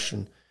good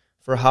question.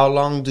 For how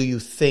long do you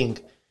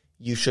think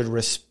you should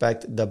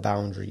respect the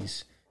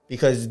boundaries?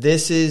 Because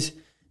this is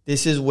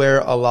where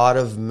a lot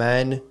of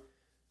men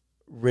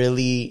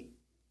really,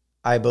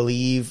 I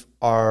believe,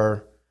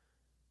 are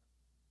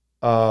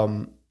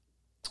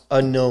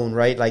unknown,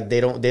 right? Like they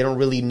don't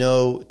really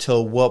know to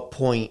what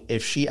point.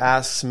 If she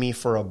asks me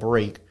for a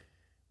break,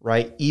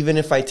 right? Even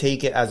if I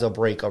take it as a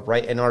breakup,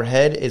 right? In our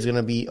head is going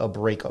to be a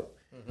breakup.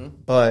 Mm-hmm.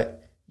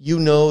 But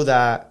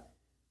that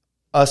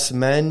us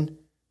men,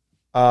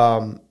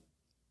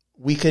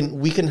 we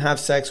can have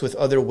sex with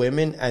other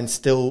women and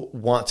still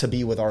want to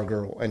be with our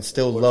girl and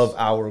still love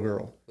our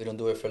girl. We don't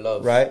do it for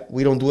love. Right?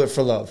 We don't do it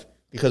for love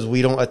because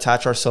we don't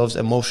attach ourselves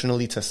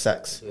emotionally to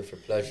sex. We do it for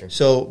pleasure.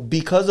 So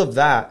because of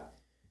that,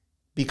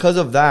 because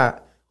of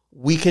that,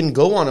 we can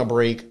go on a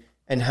break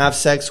and have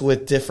sex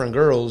with different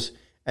girls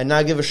and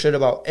not give a shit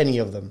about any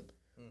of them,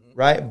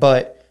 right?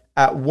 But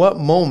at what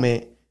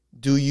moment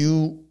do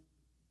you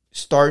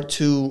start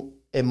to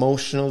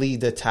emotionally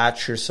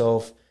detach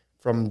yourself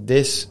from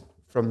this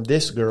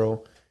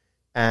girl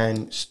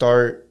and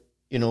start,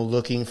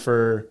 looking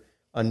for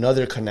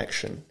another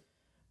connection?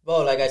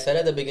 Well, like I said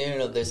at the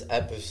beginning of this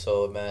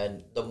episode,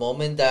 man, the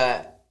moment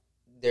that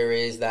there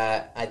is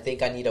that I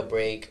think I need a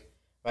break,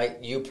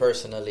 right? You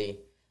personally,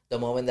 the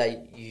moment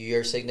that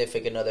your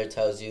significant other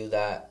tells you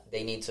that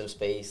they need some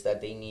space,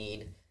 that they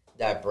need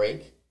that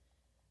break,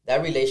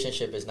 that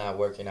relationship is not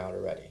working out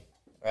already,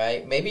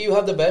 right? Maybe you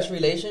have the best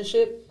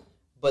relationship,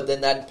 but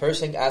then that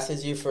person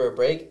asks you for a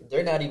break,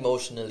 they're not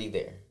emotionally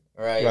there,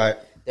 right? Right.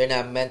 They're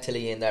not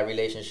mentally in that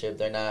relationship.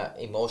 They're not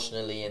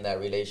emotionally in that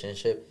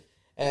relationship.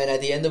 And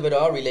at the end of it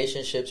all,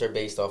 relationships are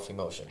based off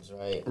emotions,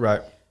 right?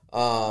 Right.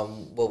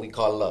 What we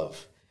call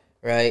love,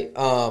 right?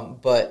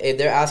 But if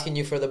they're asking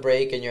you for the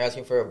break and you're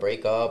asking for a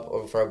breakup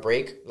or for a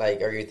break,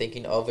 like, or you're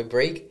thinking of a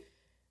break,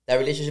 that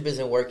relationship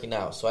isn't working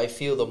out. So I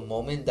feel the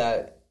moment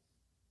that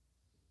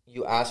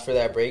you ask for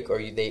that break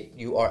or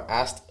you are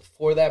asked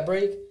for that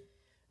break,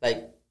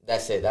 like,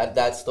 that's it.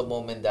 That's the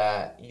moment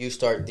that you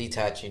start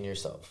detaching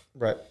yourself.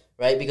 Right.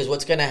 Right? Because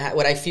what's gonna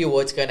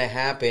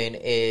happen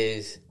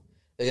is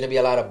there's gonna be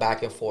a lot of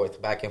back and forth.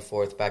 You're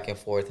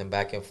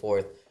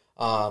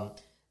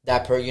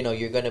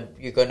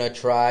gonna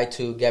try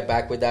to get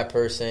back with that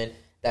person.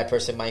 That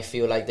person might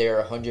feel like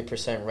they're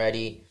 100%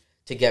 ready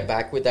to get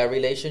back with that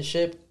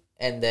relationship,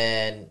 and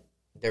then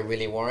they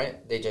really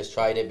weren't. They just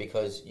tried it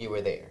because you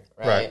were there,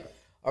 right?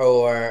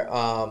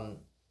 Or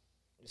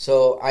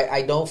so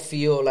I don't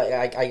feel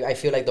like I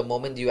feel like the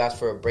moment you ask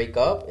for a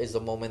breakup is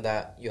the moment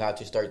that you have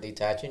to start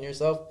detaching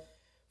yourself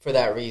for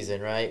that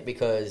reason, right?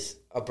 Because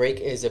a break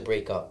is a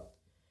breakup,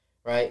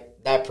 right?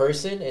 That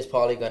person is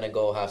probably going to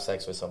go have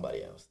sex with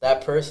somebody else.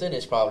 That person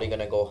is probably going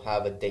to go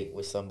have a date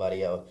with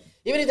somebody else.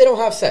 Even if they don't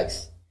have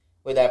sex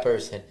with that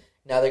person,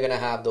 now they're going to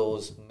have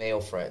those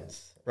male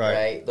friends,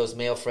 right? Those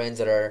male friends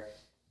that are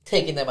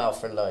taking them out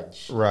for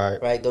lunch.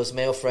 Right? Those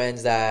male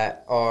friends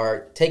that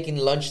are taking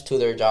lunch to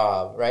their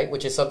job, right?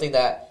 Which is something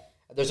that,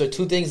 those are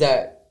two things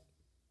that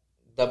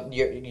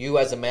you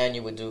as a man,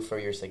 you would do for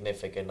your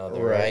significant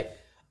other, right?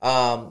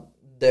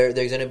 There's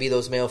going to be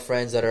those male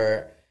friends that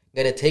are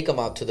going to take them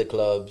out to the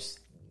clubs.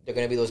 They're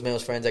going to be those male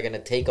friends that are going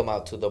to take them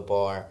out to the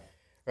bar,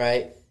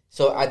 right?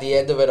 So at the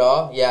end of it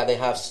all, yeah,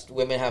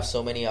 women have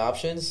so many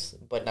options,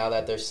 but now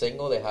that they're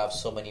single, they have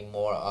so many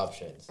more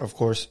options. Of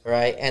course.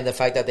 Right? And the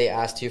fact that they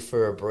asked you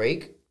for a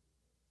break,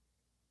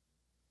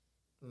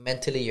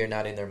 mentally you're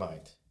not in their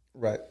mind.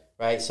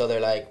 Right? So they're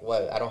like,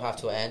 what? I don't have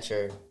to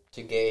answer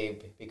to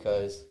Gabe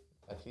because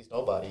he's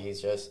nobody. He's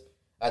just,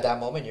 at that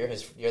moment,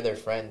 you're their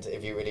friend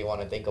if you really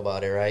want to think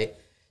about it, right?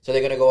 So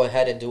they're going to go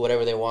ahead and do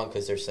whatever they want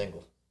because they're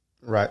single.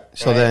 Right.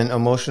 So then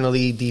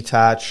emotionally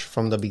detach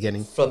from the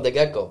beginning. From the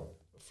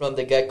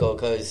get-go,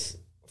 because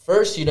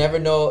first, you never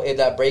know if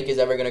that break is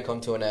ever going to come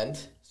to an end.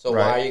 So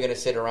why are you going to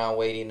sit around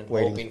waiting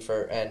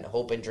and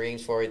hoping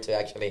dreams for it to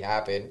actually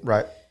happen?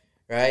 Right.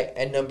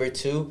 And number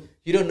two,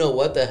 you don't know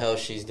what the hell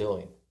she's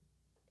doing.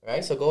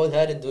 Right? So go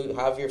ahead and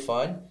have your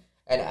fun.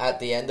 And at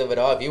the end of it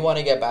all, if you want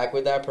to get back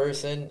with that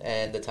person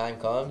and the time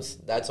comes,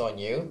 that's on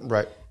you.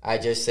 Right. I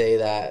just say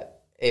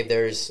that if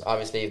there's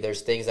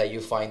things that you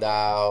find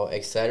out,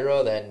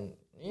 etc., then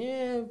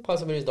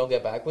possibilities don't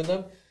get back with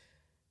them.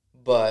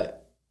 But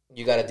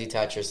you got to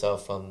detach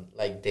yourself from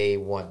like day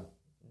one.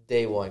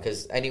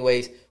 Because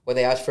anyways, when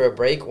they ask for a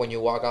break, when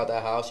you walk out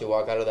that house, you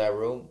walk out of that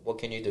room, what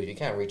can you do? You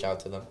can't reach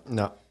out to them.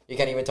 No. You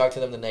can't even talk to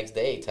them the next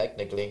day,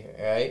 technically,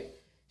 right?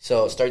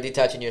 So start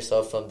detaching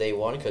yourself from day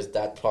one because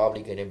that's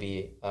probably going to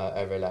be an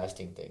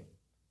everlasting thing.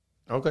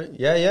 Okay.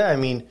 Yeah. I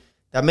mean,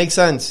 that makes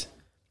sense.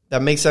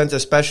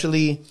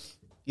 Especially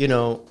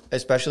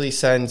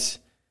since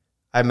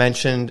I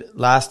mentioned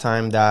last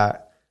time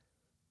that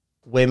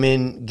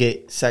women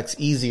get sex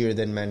easier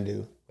than men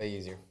do. Way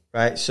easier.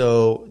 Right?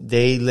 So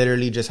they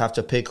literally just have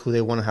to pick who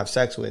they want to have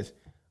sex with.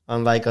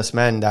 Unlike us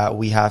men that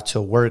we have to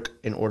work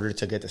in order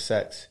to get the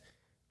sex.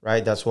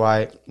 Right? That's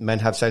why men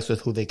have sex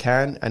with who they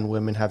can and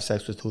women have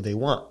sex with who they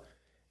want.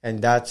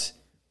 And that's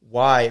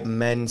why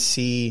men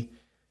see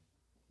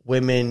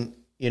women,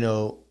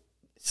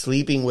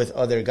 sleeping with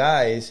other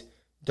guys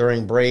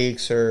during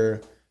breaks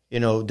or,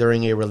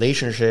 during a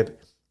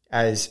relationship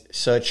as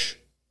such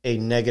a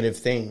negative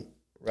thing.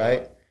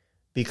 Right?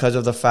 Because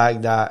of the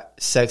fact that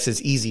sex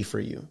is easy for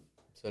you.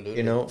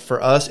 Absolutely.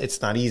 For us,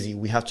 it's not easy.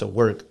 We have to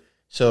work.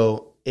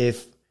 So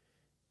if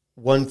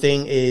one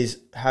thing is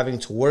having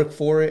to work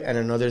for it and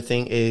another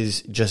thing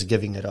is just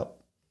giving it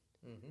up.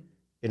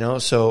 Mm-hmm.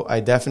 So I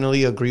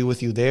definitely agree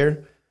with you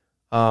there.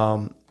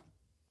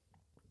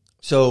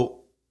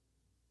 So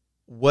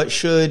what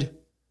should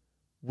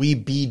we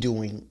be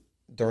doing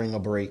during a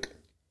break?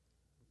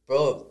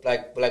 Bro,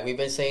 like we've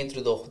been saying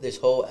through this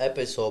whole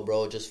episode,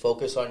 bro, just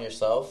focus on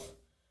yourself,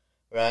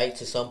 right?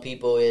 To some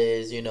people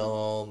is, you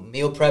know,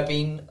 meal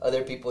prepping.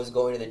 Other people is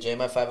going to the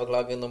gym at 5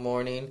 o'clock in the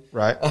morning.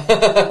 Right.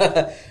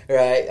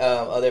 Right.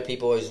 Other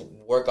people is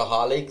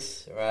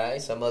workaholics,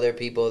 right? Some other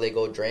people, they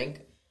go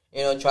drink.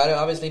 You know, try to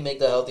obviously make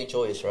the healthy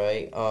choice,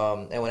 right?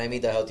 And when I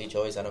mean the healthy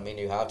choice, I don't mean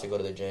you have to go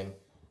to the gym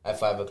at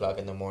 5 o'clock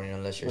in the morning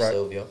unless you're Right.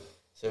 Silvio.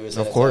 Silvio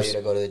said Of course. you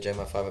to go to the gym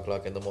at 5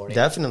 o'clock in the morning.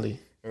 Definitely.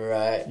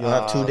 Right. You'll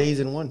have 2 days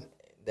in one.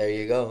 There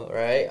you go,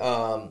 right?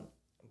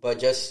 But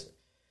just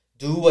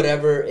do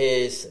whatever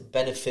is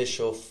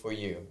beneficial for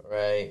you,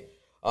 right?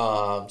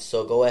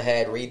 So go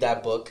ahead, read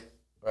that book,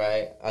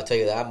 right? I'll tell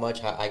you that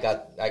much. I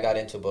got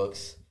into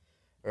books,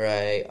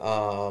 right?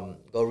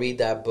 Go read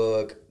that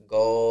book.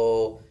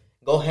 Go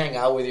hang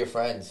out with your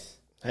friends.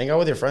 Hang out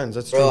with your friends.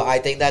 That's Bro, true. I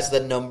think that's the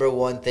number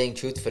one thing,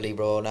 truthfully,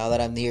 bro. Now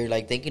that I'm here,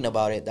 like, thinking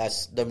about it,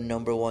 that's the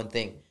number one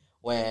thing.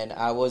 When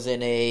I was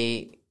in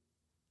a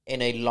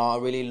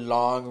really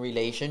long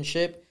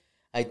relationship,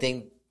 I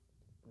think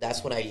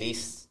that's when I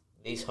least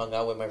hung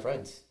out with my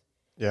friends.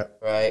 Yeah.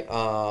 Right?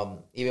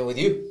 Even with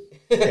you.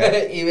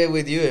 Yeah. Even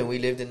with you, and we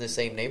lived in the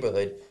same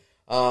neighborhood.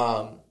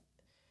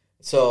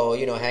 So,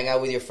 you know, hang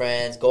out with your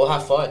friends. Go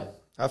have fun.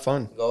 Have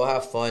fun. Go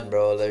have fun,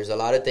 bro. There's a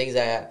lot of things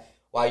that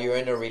while you're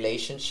in a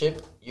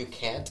relationship, you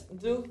can't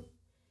do,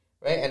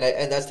 right?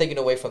 And that's taken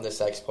away from the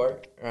sex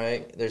part,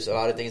 right? There's a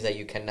lot of things that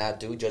you cannot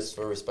do just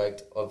for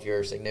respect of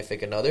your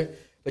significant other.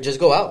 But just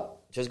go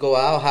out. Just go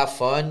out, have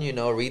fun, you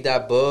know, read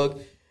that book,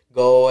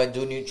 go and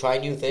try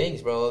new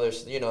things, bro.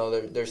 There's, you know,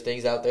 there's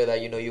things out there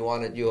that, you know, you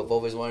have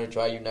always wanted to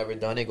try, you've never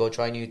done it. Go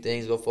try new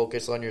things, go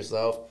focus on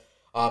yourself.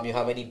 You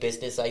have any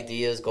business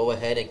ideas, go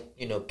ahead and,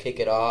 you know, kick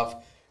it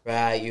off,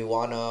 right? You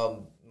want to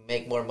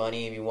make more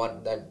money, and you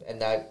want that,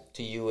 and that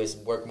to you is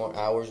work more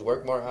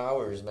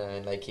hours,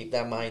 man. Like, keep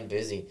that mind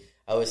busy.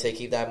 I would say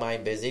keep that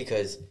mind busy,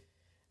 because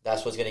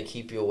that's what's going to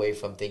keep you away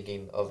from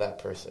thinking of that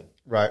person.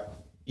 Right.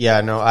 Yeah,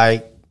 no,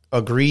 I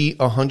agree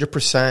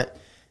 100%.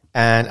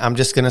 And I'm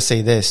just going to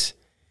say this.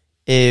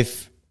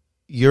 If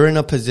you're in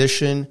a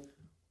position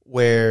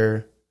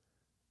where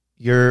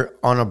you're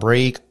on a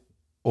break,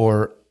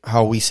 or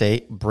how we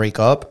say break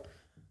up,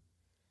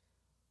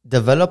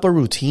 develop a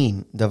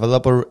routine.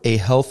 Develop a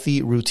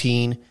healthy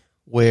routine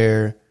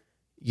where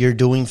you're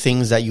doing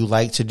things that you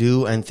like to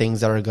do and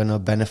things that are going to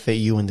benefit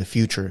you in the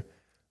future,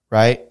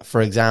 right?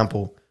 For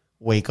example,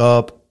 wake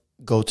up,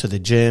 go to the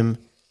gym,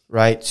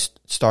 right?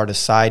 Start a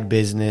side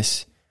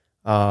business,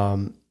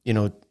 you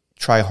know,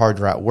 try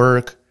harder at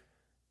work.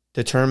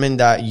 Determine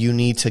that you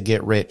need to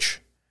get rich,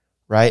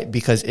 right?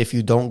 Because if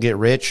you don't get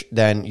rich,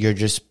 then you're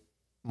just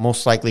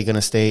most likely going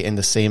to stay in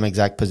the same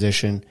exact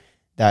position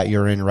that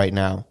you're in right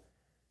now.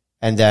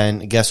 And then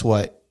guess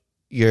what?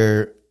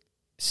 You're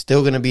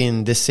still going to be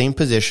in this same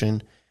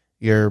position.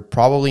 You're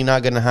probably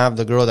not going to have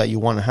the girl that you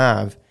want to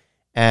have.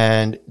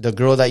 And the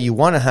girl that you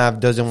want to have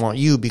doesn't want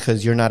you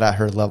because you're not at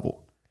her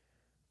level,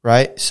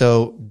 right?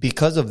 So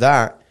because of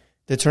that,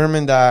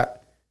 determine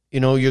that, you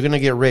know, you're going to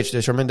get rich.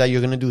 Determine that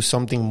you're going to do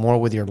something more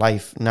with your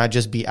life, not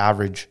just be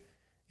average,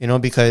 you know,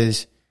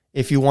 because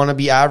if you want to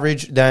be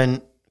average,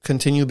 then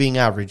continue being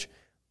average.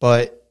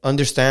 But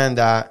understand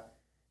that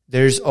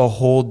there's a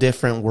whole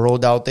different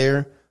world out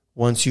there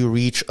once you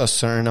reach a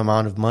certain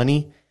amount of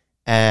money,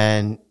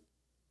 and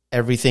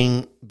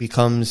everything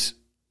becomes,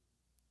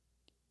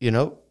 you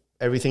know,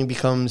 everything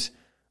becomes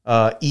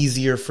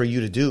easier for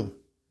you to do,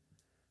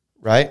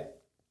 right?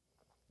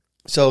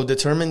 So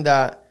determine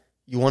that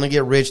you want to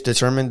get rich.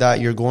 Determine that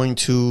you're going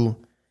to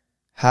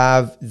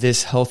have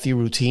this healthy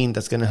routine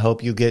that's going to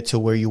help you get to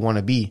where you want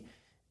to be.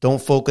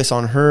 Don't focus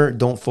on her.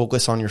 Don't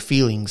focus on your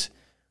feelings,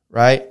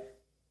 right?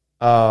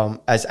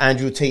 As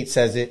Andrew Tate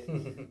says it,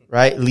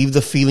 right? Leave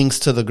the feelings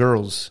to the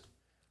girls,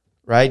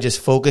 right?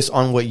 Just focus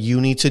on what you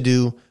need to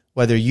do,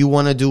 whether you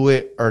want to do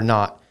it or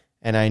not.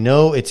 And I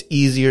know it's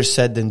easier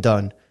said than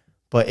done,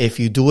 but if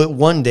you do it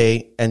one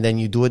day and then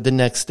you do it the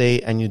next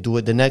day and you do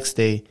it the next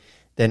day,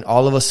 then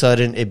all of a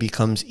sudden it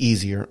becomes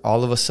easier.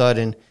 All of a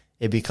sudden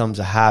it becomes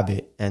a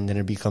habit, and then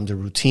it becomes a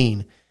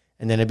routine,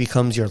 and then it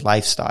becomes your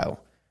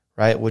lifestyle,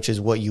 right? Which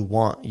is what you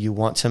want. You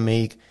want to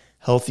make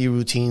healthy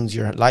routines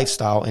your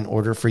lifestyle in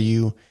order for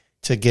you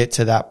to get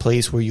to that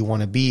place where you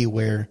want to be,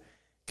 where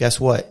guess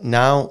what?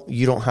 Now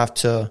you don't have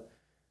to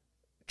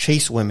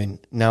chase women.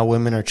 Now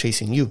women are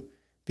chasing you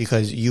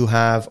because you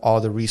have all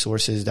the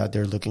resources that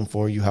they're looking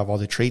for. You have all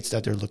the traits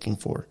that they're looking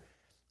for,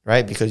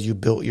 right? Because you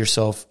built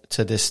yourself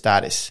to this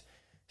status.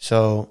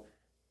 So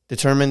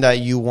determine that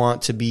you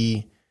want to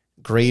be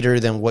greater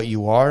than what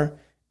you are,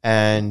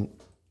 and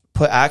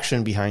put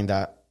action behind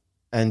that,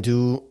 and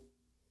do,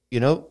 you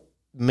know,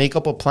 make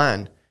up a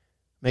plan.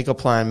 Make a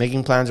plan.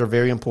 Making plans are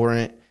very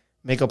important.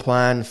 Make a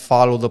plan,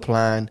 follow the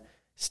plan,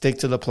 stick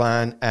to the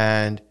plan.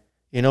 And,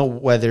 you know,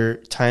 whether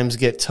times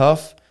get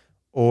tough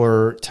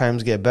or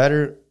times get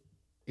better,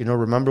 you know,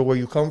 remember where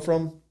you come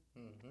from,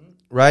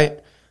 right?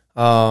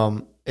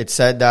 It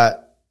said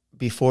that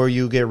before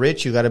you get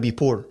rich, you got to be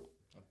poor,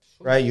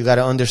 right? You got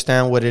to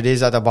understand what it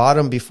is at the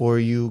bottom before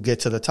you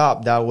get to the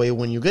top. That way,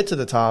 when you get to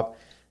the top,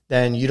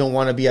 then you don't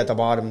want to be at the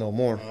bottom no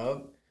more.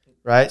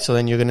 right? So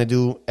then you're going to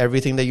do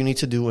everything that you need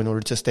to do in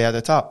order to stay at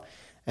the top.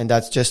 And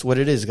that's just what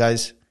it is,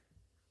 guys.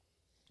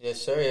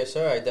 Yes, sir. Yes,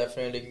 sir. I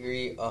definitely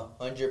agree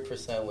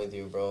 100% with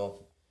you, bro.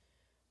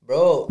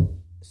 Bro,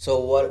 so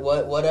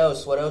what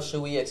else? What else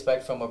should we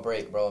expect from a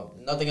break, bro?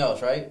 Nothing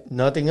else, right?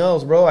 Nothing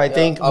else, bro. I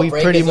think we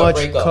break pretty is a much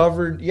breakup.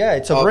 covered. Yeah,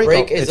 it's a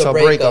breakup. Break is it's a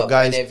breakup,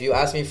 guys. And if you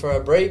ask me for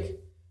a break,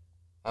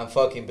 I'm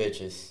fucking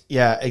bitches.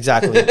 Yeah,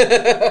 exactly.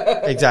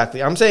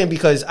 Exactly. I'm saying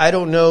because I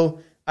don't know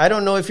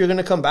if you're going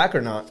to come back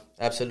or not.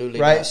 Absolutely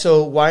right? not.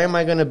 So why am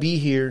I going to be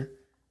here,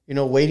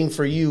 waiting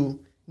for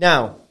you?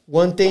 Now,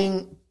 one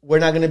thing, we're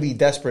not going to be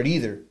desperate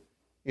either.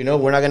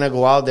 We're not going to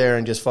go out there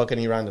and just fuck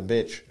any random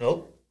bitch.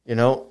 Nope.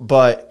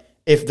 But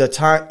if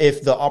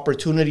the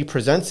opportunity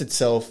presents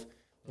itself,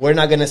 we're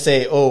not going to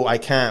say, "Oh, I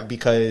can't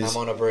because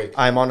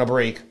I'm on a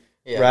break."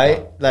 Yeah,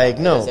 right? No, it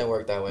no. doesn't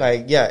work that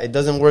way. It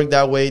doesn't work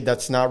that way.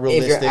 That's not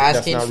realistic. If you're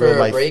asking That's not for real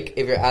a life.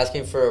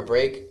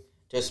 break,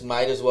 just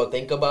might as well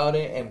think about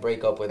it and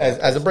break up with that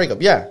as a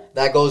breakup. Yeah,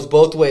 that goes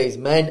both ways,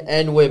 men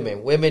and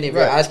women. Women, if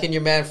you're Right. asking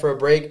your man for a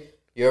break,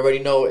 you already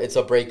know it's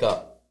a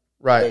breakup.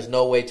 right. There's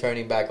no way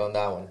turning back on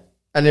that one.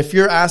 And if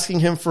you're asking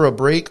him for a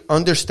break,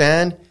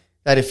 understand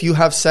that if you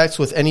have sex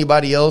with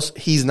anybody else,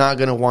 he's not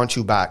going to want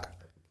you back.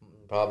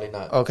 Probably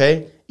not.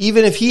 Okay?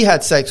 Even if he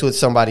had sex with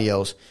somebody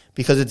else,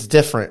 because it's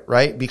different,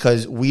 right?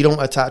 Because we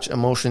don't attach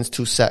emotions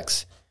to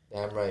sex.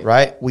 Damn right.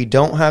 Right? We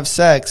don't have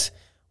sex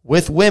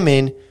with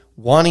women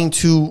wanting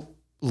to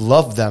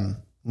love them.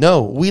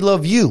 No, we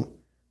love you.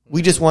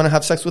 We just want to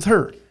have sex with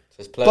her.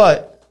 Just pleasure.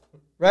 But,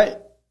 right?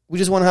 We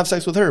just want to have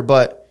sex with her,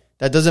 but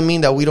that doesn't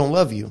mean that we don't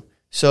love you.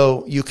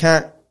 So you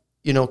can't,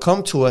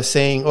 come to us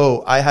saying,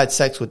 "Oh, I had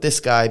sex with this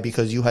guy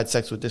because you had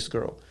sex with this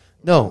girl."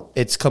 No,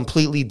 it's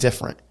completely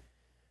different,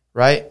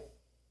 right?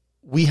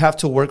 We have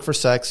to work for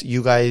sex.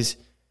 You guys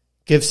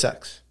give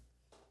sex.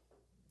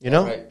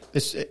 Right.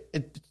 It's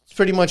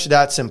pretty much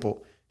that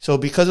simple. So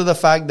because of the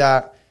fact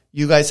that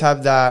you guys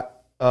have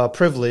that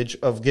privilege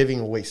of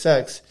giving away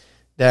sex,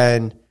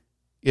 then,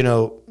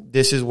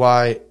 this is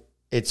why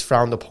it's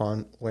frowned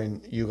upon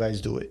when you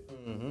guys do it.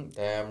 Mm-hmm.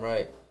 Damn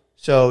right.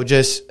 So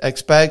just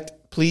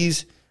expect,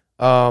 please,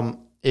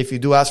 if you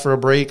do ask for a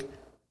break,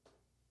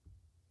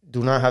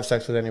 do not have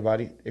sex with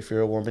anybody. If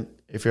you're a woman,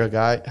 if you're a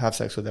guy, have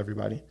sex with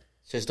everybody.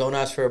 Just don't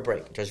ask for a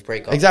break. Just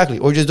break up. Exactly.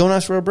 Or just don't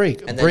ask for a break.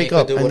 And then break you can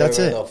up, do and that's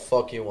it. whatever the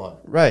fuck you want.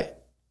 Right.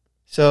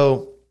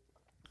 So,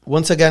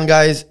 once again,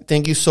 guys,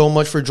 thank you so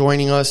much for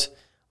joining us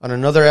on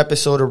another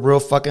episode of Real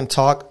Fucking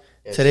Talk.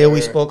 Yes, Today sir. we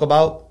spoke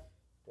about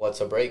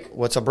What's a break?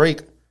 what's a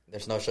break.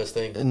 There's no such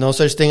thing. No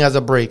such thing as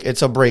a break.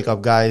 It's a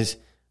breakup, guys.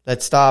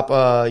 Let's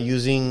stop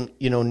using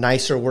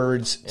nicer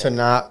words to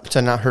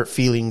not hurt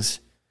feelings.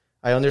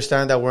 I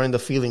understand that we're in the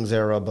feelings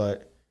era,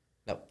 but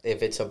No,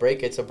 if it's a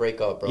break, it's a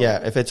breakup, bro.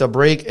 yeah, if it's a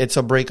break, it's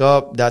a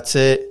breakup. That's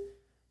it.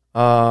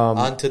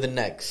 On to the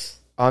next.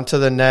 On to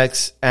the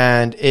next.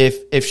 And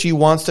if she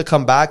wants to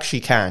come back, she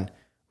can,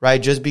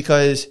 right? Just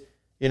because,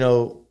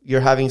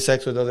 you're having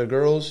sex with other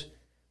girls,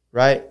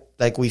 right?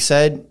 Like we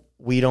said,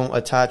 we don't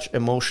attach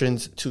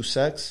emotions to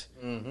sex,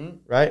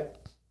 right?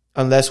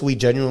 Unless we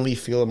genuinely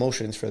feel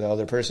emotions for the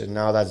other person.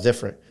 Now that's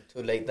different.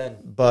 Too late then.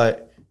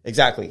 But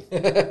exactly.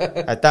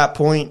 At that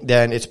point,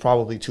 then it's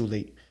probably too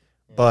late.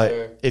 But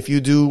sure. if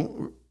you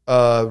do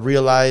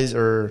realize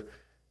or,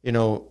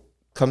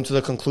 come to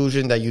the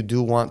conclusion that you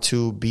do want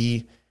to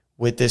be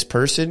with this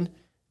person,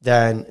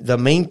 then the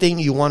main thing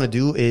you want to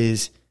do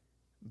is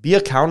be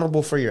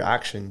accountable for your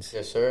actions.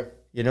 Yes, sir.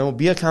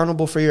 Be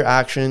accountable for your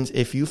actions.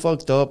 If you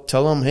fucked up,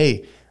 tell them,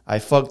 "Hey, I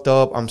fucked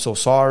up. I'm so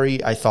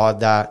sorry. I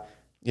thought that,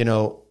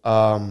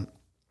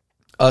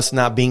 us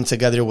not being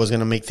together was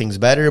going to make things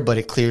better, but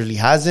it clearly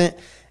hasn't.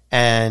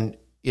 And,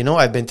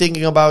 I've been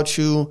thinking about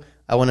you.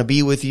 I want to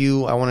be with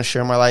you. I want to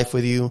share my life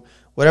with you,"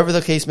 whatever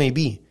the case may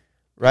be,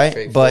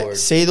 right? But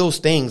say those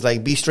things,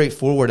 like be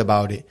straightforward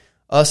about it.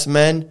 Us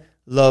men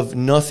love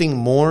nothing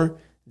more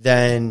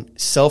than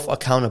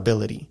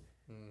self-accountability,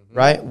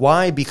 right?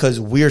 Why? Because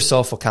we're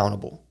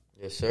self-accountable.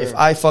 Yes, sir. If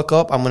I fuck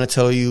up, I'm going to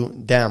tell you,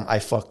 "Damn, I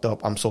fucked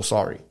up. I'm so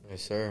sorry."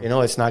 Yes, sir.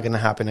 It's not going to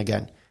happen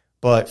again.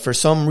 But for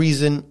some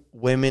reason,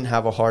 women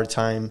have a hard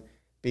time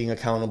being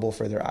accountable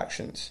for their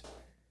actions,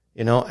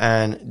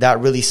 and that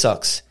really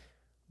sucks.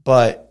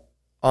 But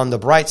on the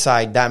bright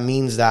side, that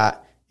means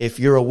that if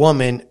you're a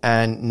woman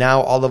and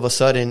now all of a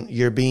sudden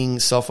you're being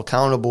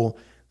self-accountable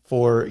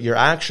for your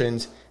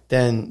actions,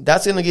 then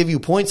that's going to give you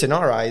points in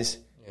our eyes.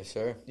 Yes,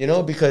 sir.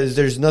 Because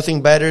there's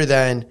nothing better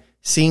than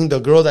seeing the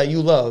girl that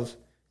you love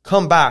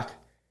come back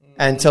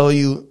and tell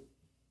you,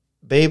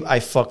 "Babe,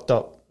 I fucked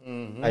up.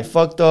 I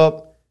fucked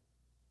up.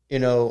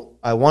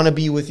 I want to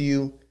be with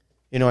you.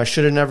 I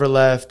should have never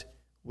left.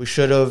 We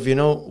should have,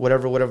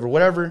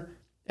 whatever.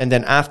 And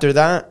then after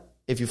that,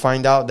 if you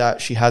find out that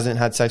she hasn't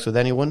had sex with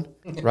anyone,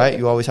 right?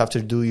 You always have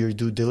to do your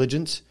due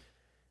diligence.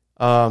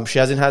 She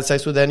hasn't had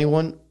sex with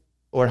anyone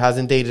or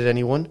hasn't dated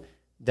anyone,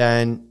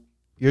 then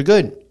you're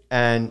good.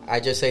 And I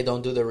just say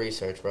don't do the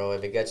research, bro.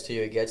 If it gets to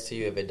you, it gets to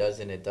you. If it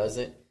doesn't, it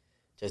doesn't.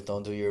 Just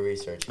don't do your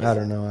research. I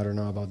don't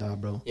know about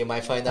that, bro. You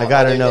might find out. I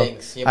gotta other know.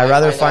 Things. I'd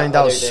rather find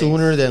out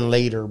sooner than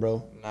later,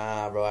 bro.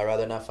 Nah, bro. I'd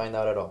rather not find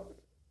out at all.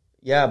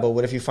 Yeah, but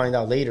what if you find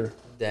out later?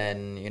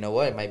 Then you know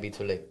what? It might be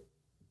too late.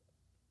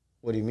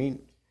 What do you mean?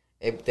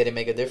 Did it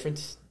make a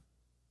difference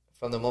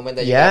from the moment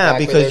that you yeah, got back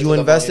because with her you to the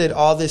invested moment?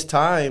 all this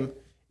time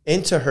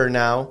into her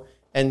now,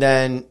 and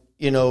then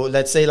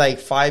let's say like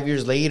 5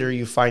 years later,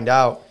 you find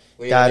out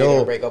that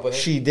gonna break up with her?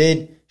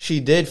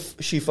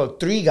 she fucked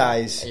 3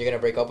 guys. And you're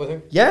gonna break up with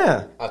her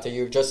Yeah, after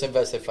you just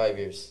invested 5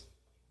 years.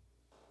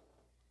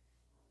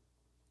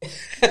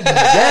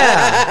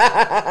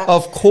 yeah,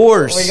 of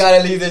course. We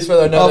gotta leave this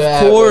for another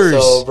Of course.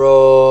 episode,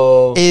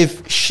 bro.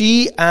 If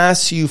she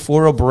asks you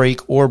for a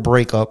break or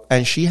breakup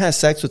and she has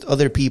sex with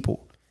other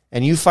people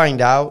and you find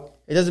out,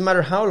 it doesn't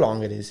matter how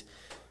long it is.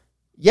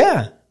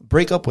 Yeah,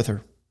 break up with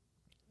her.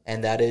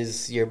 And that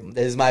is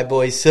my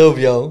boy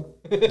Silvio.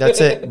 That's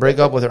it. Break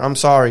up with her. I'm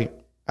sorry.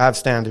 I have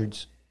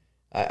standards.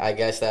 I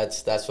guess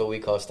that's what we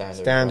call standards.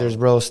 Standards,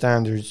 bro.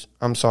 Standards.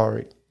 I'm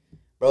sorry.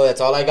 Bro, that's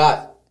all I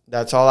got.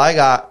 That's all I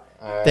got.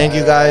 All Thank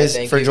you guys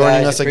for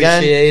joining us again.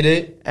 Appreciate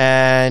it.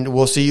 And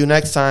we'll see you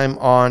next time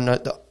on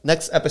the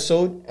next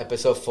episode.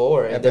 Episode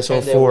 4. Episode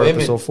Independent 4. Women.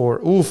 Episode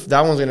 4. Oof,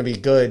 that one's going to be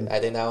good. I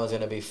think that one's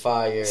going to be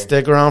fire.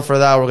 Stick around for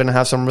that. We're going to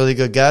have some really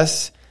good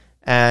guests.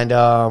 And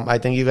I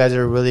think you guys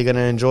are really going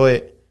to enjoy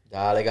it.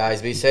 Dale,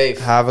 guys. Be safe.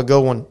 Have a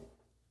good one.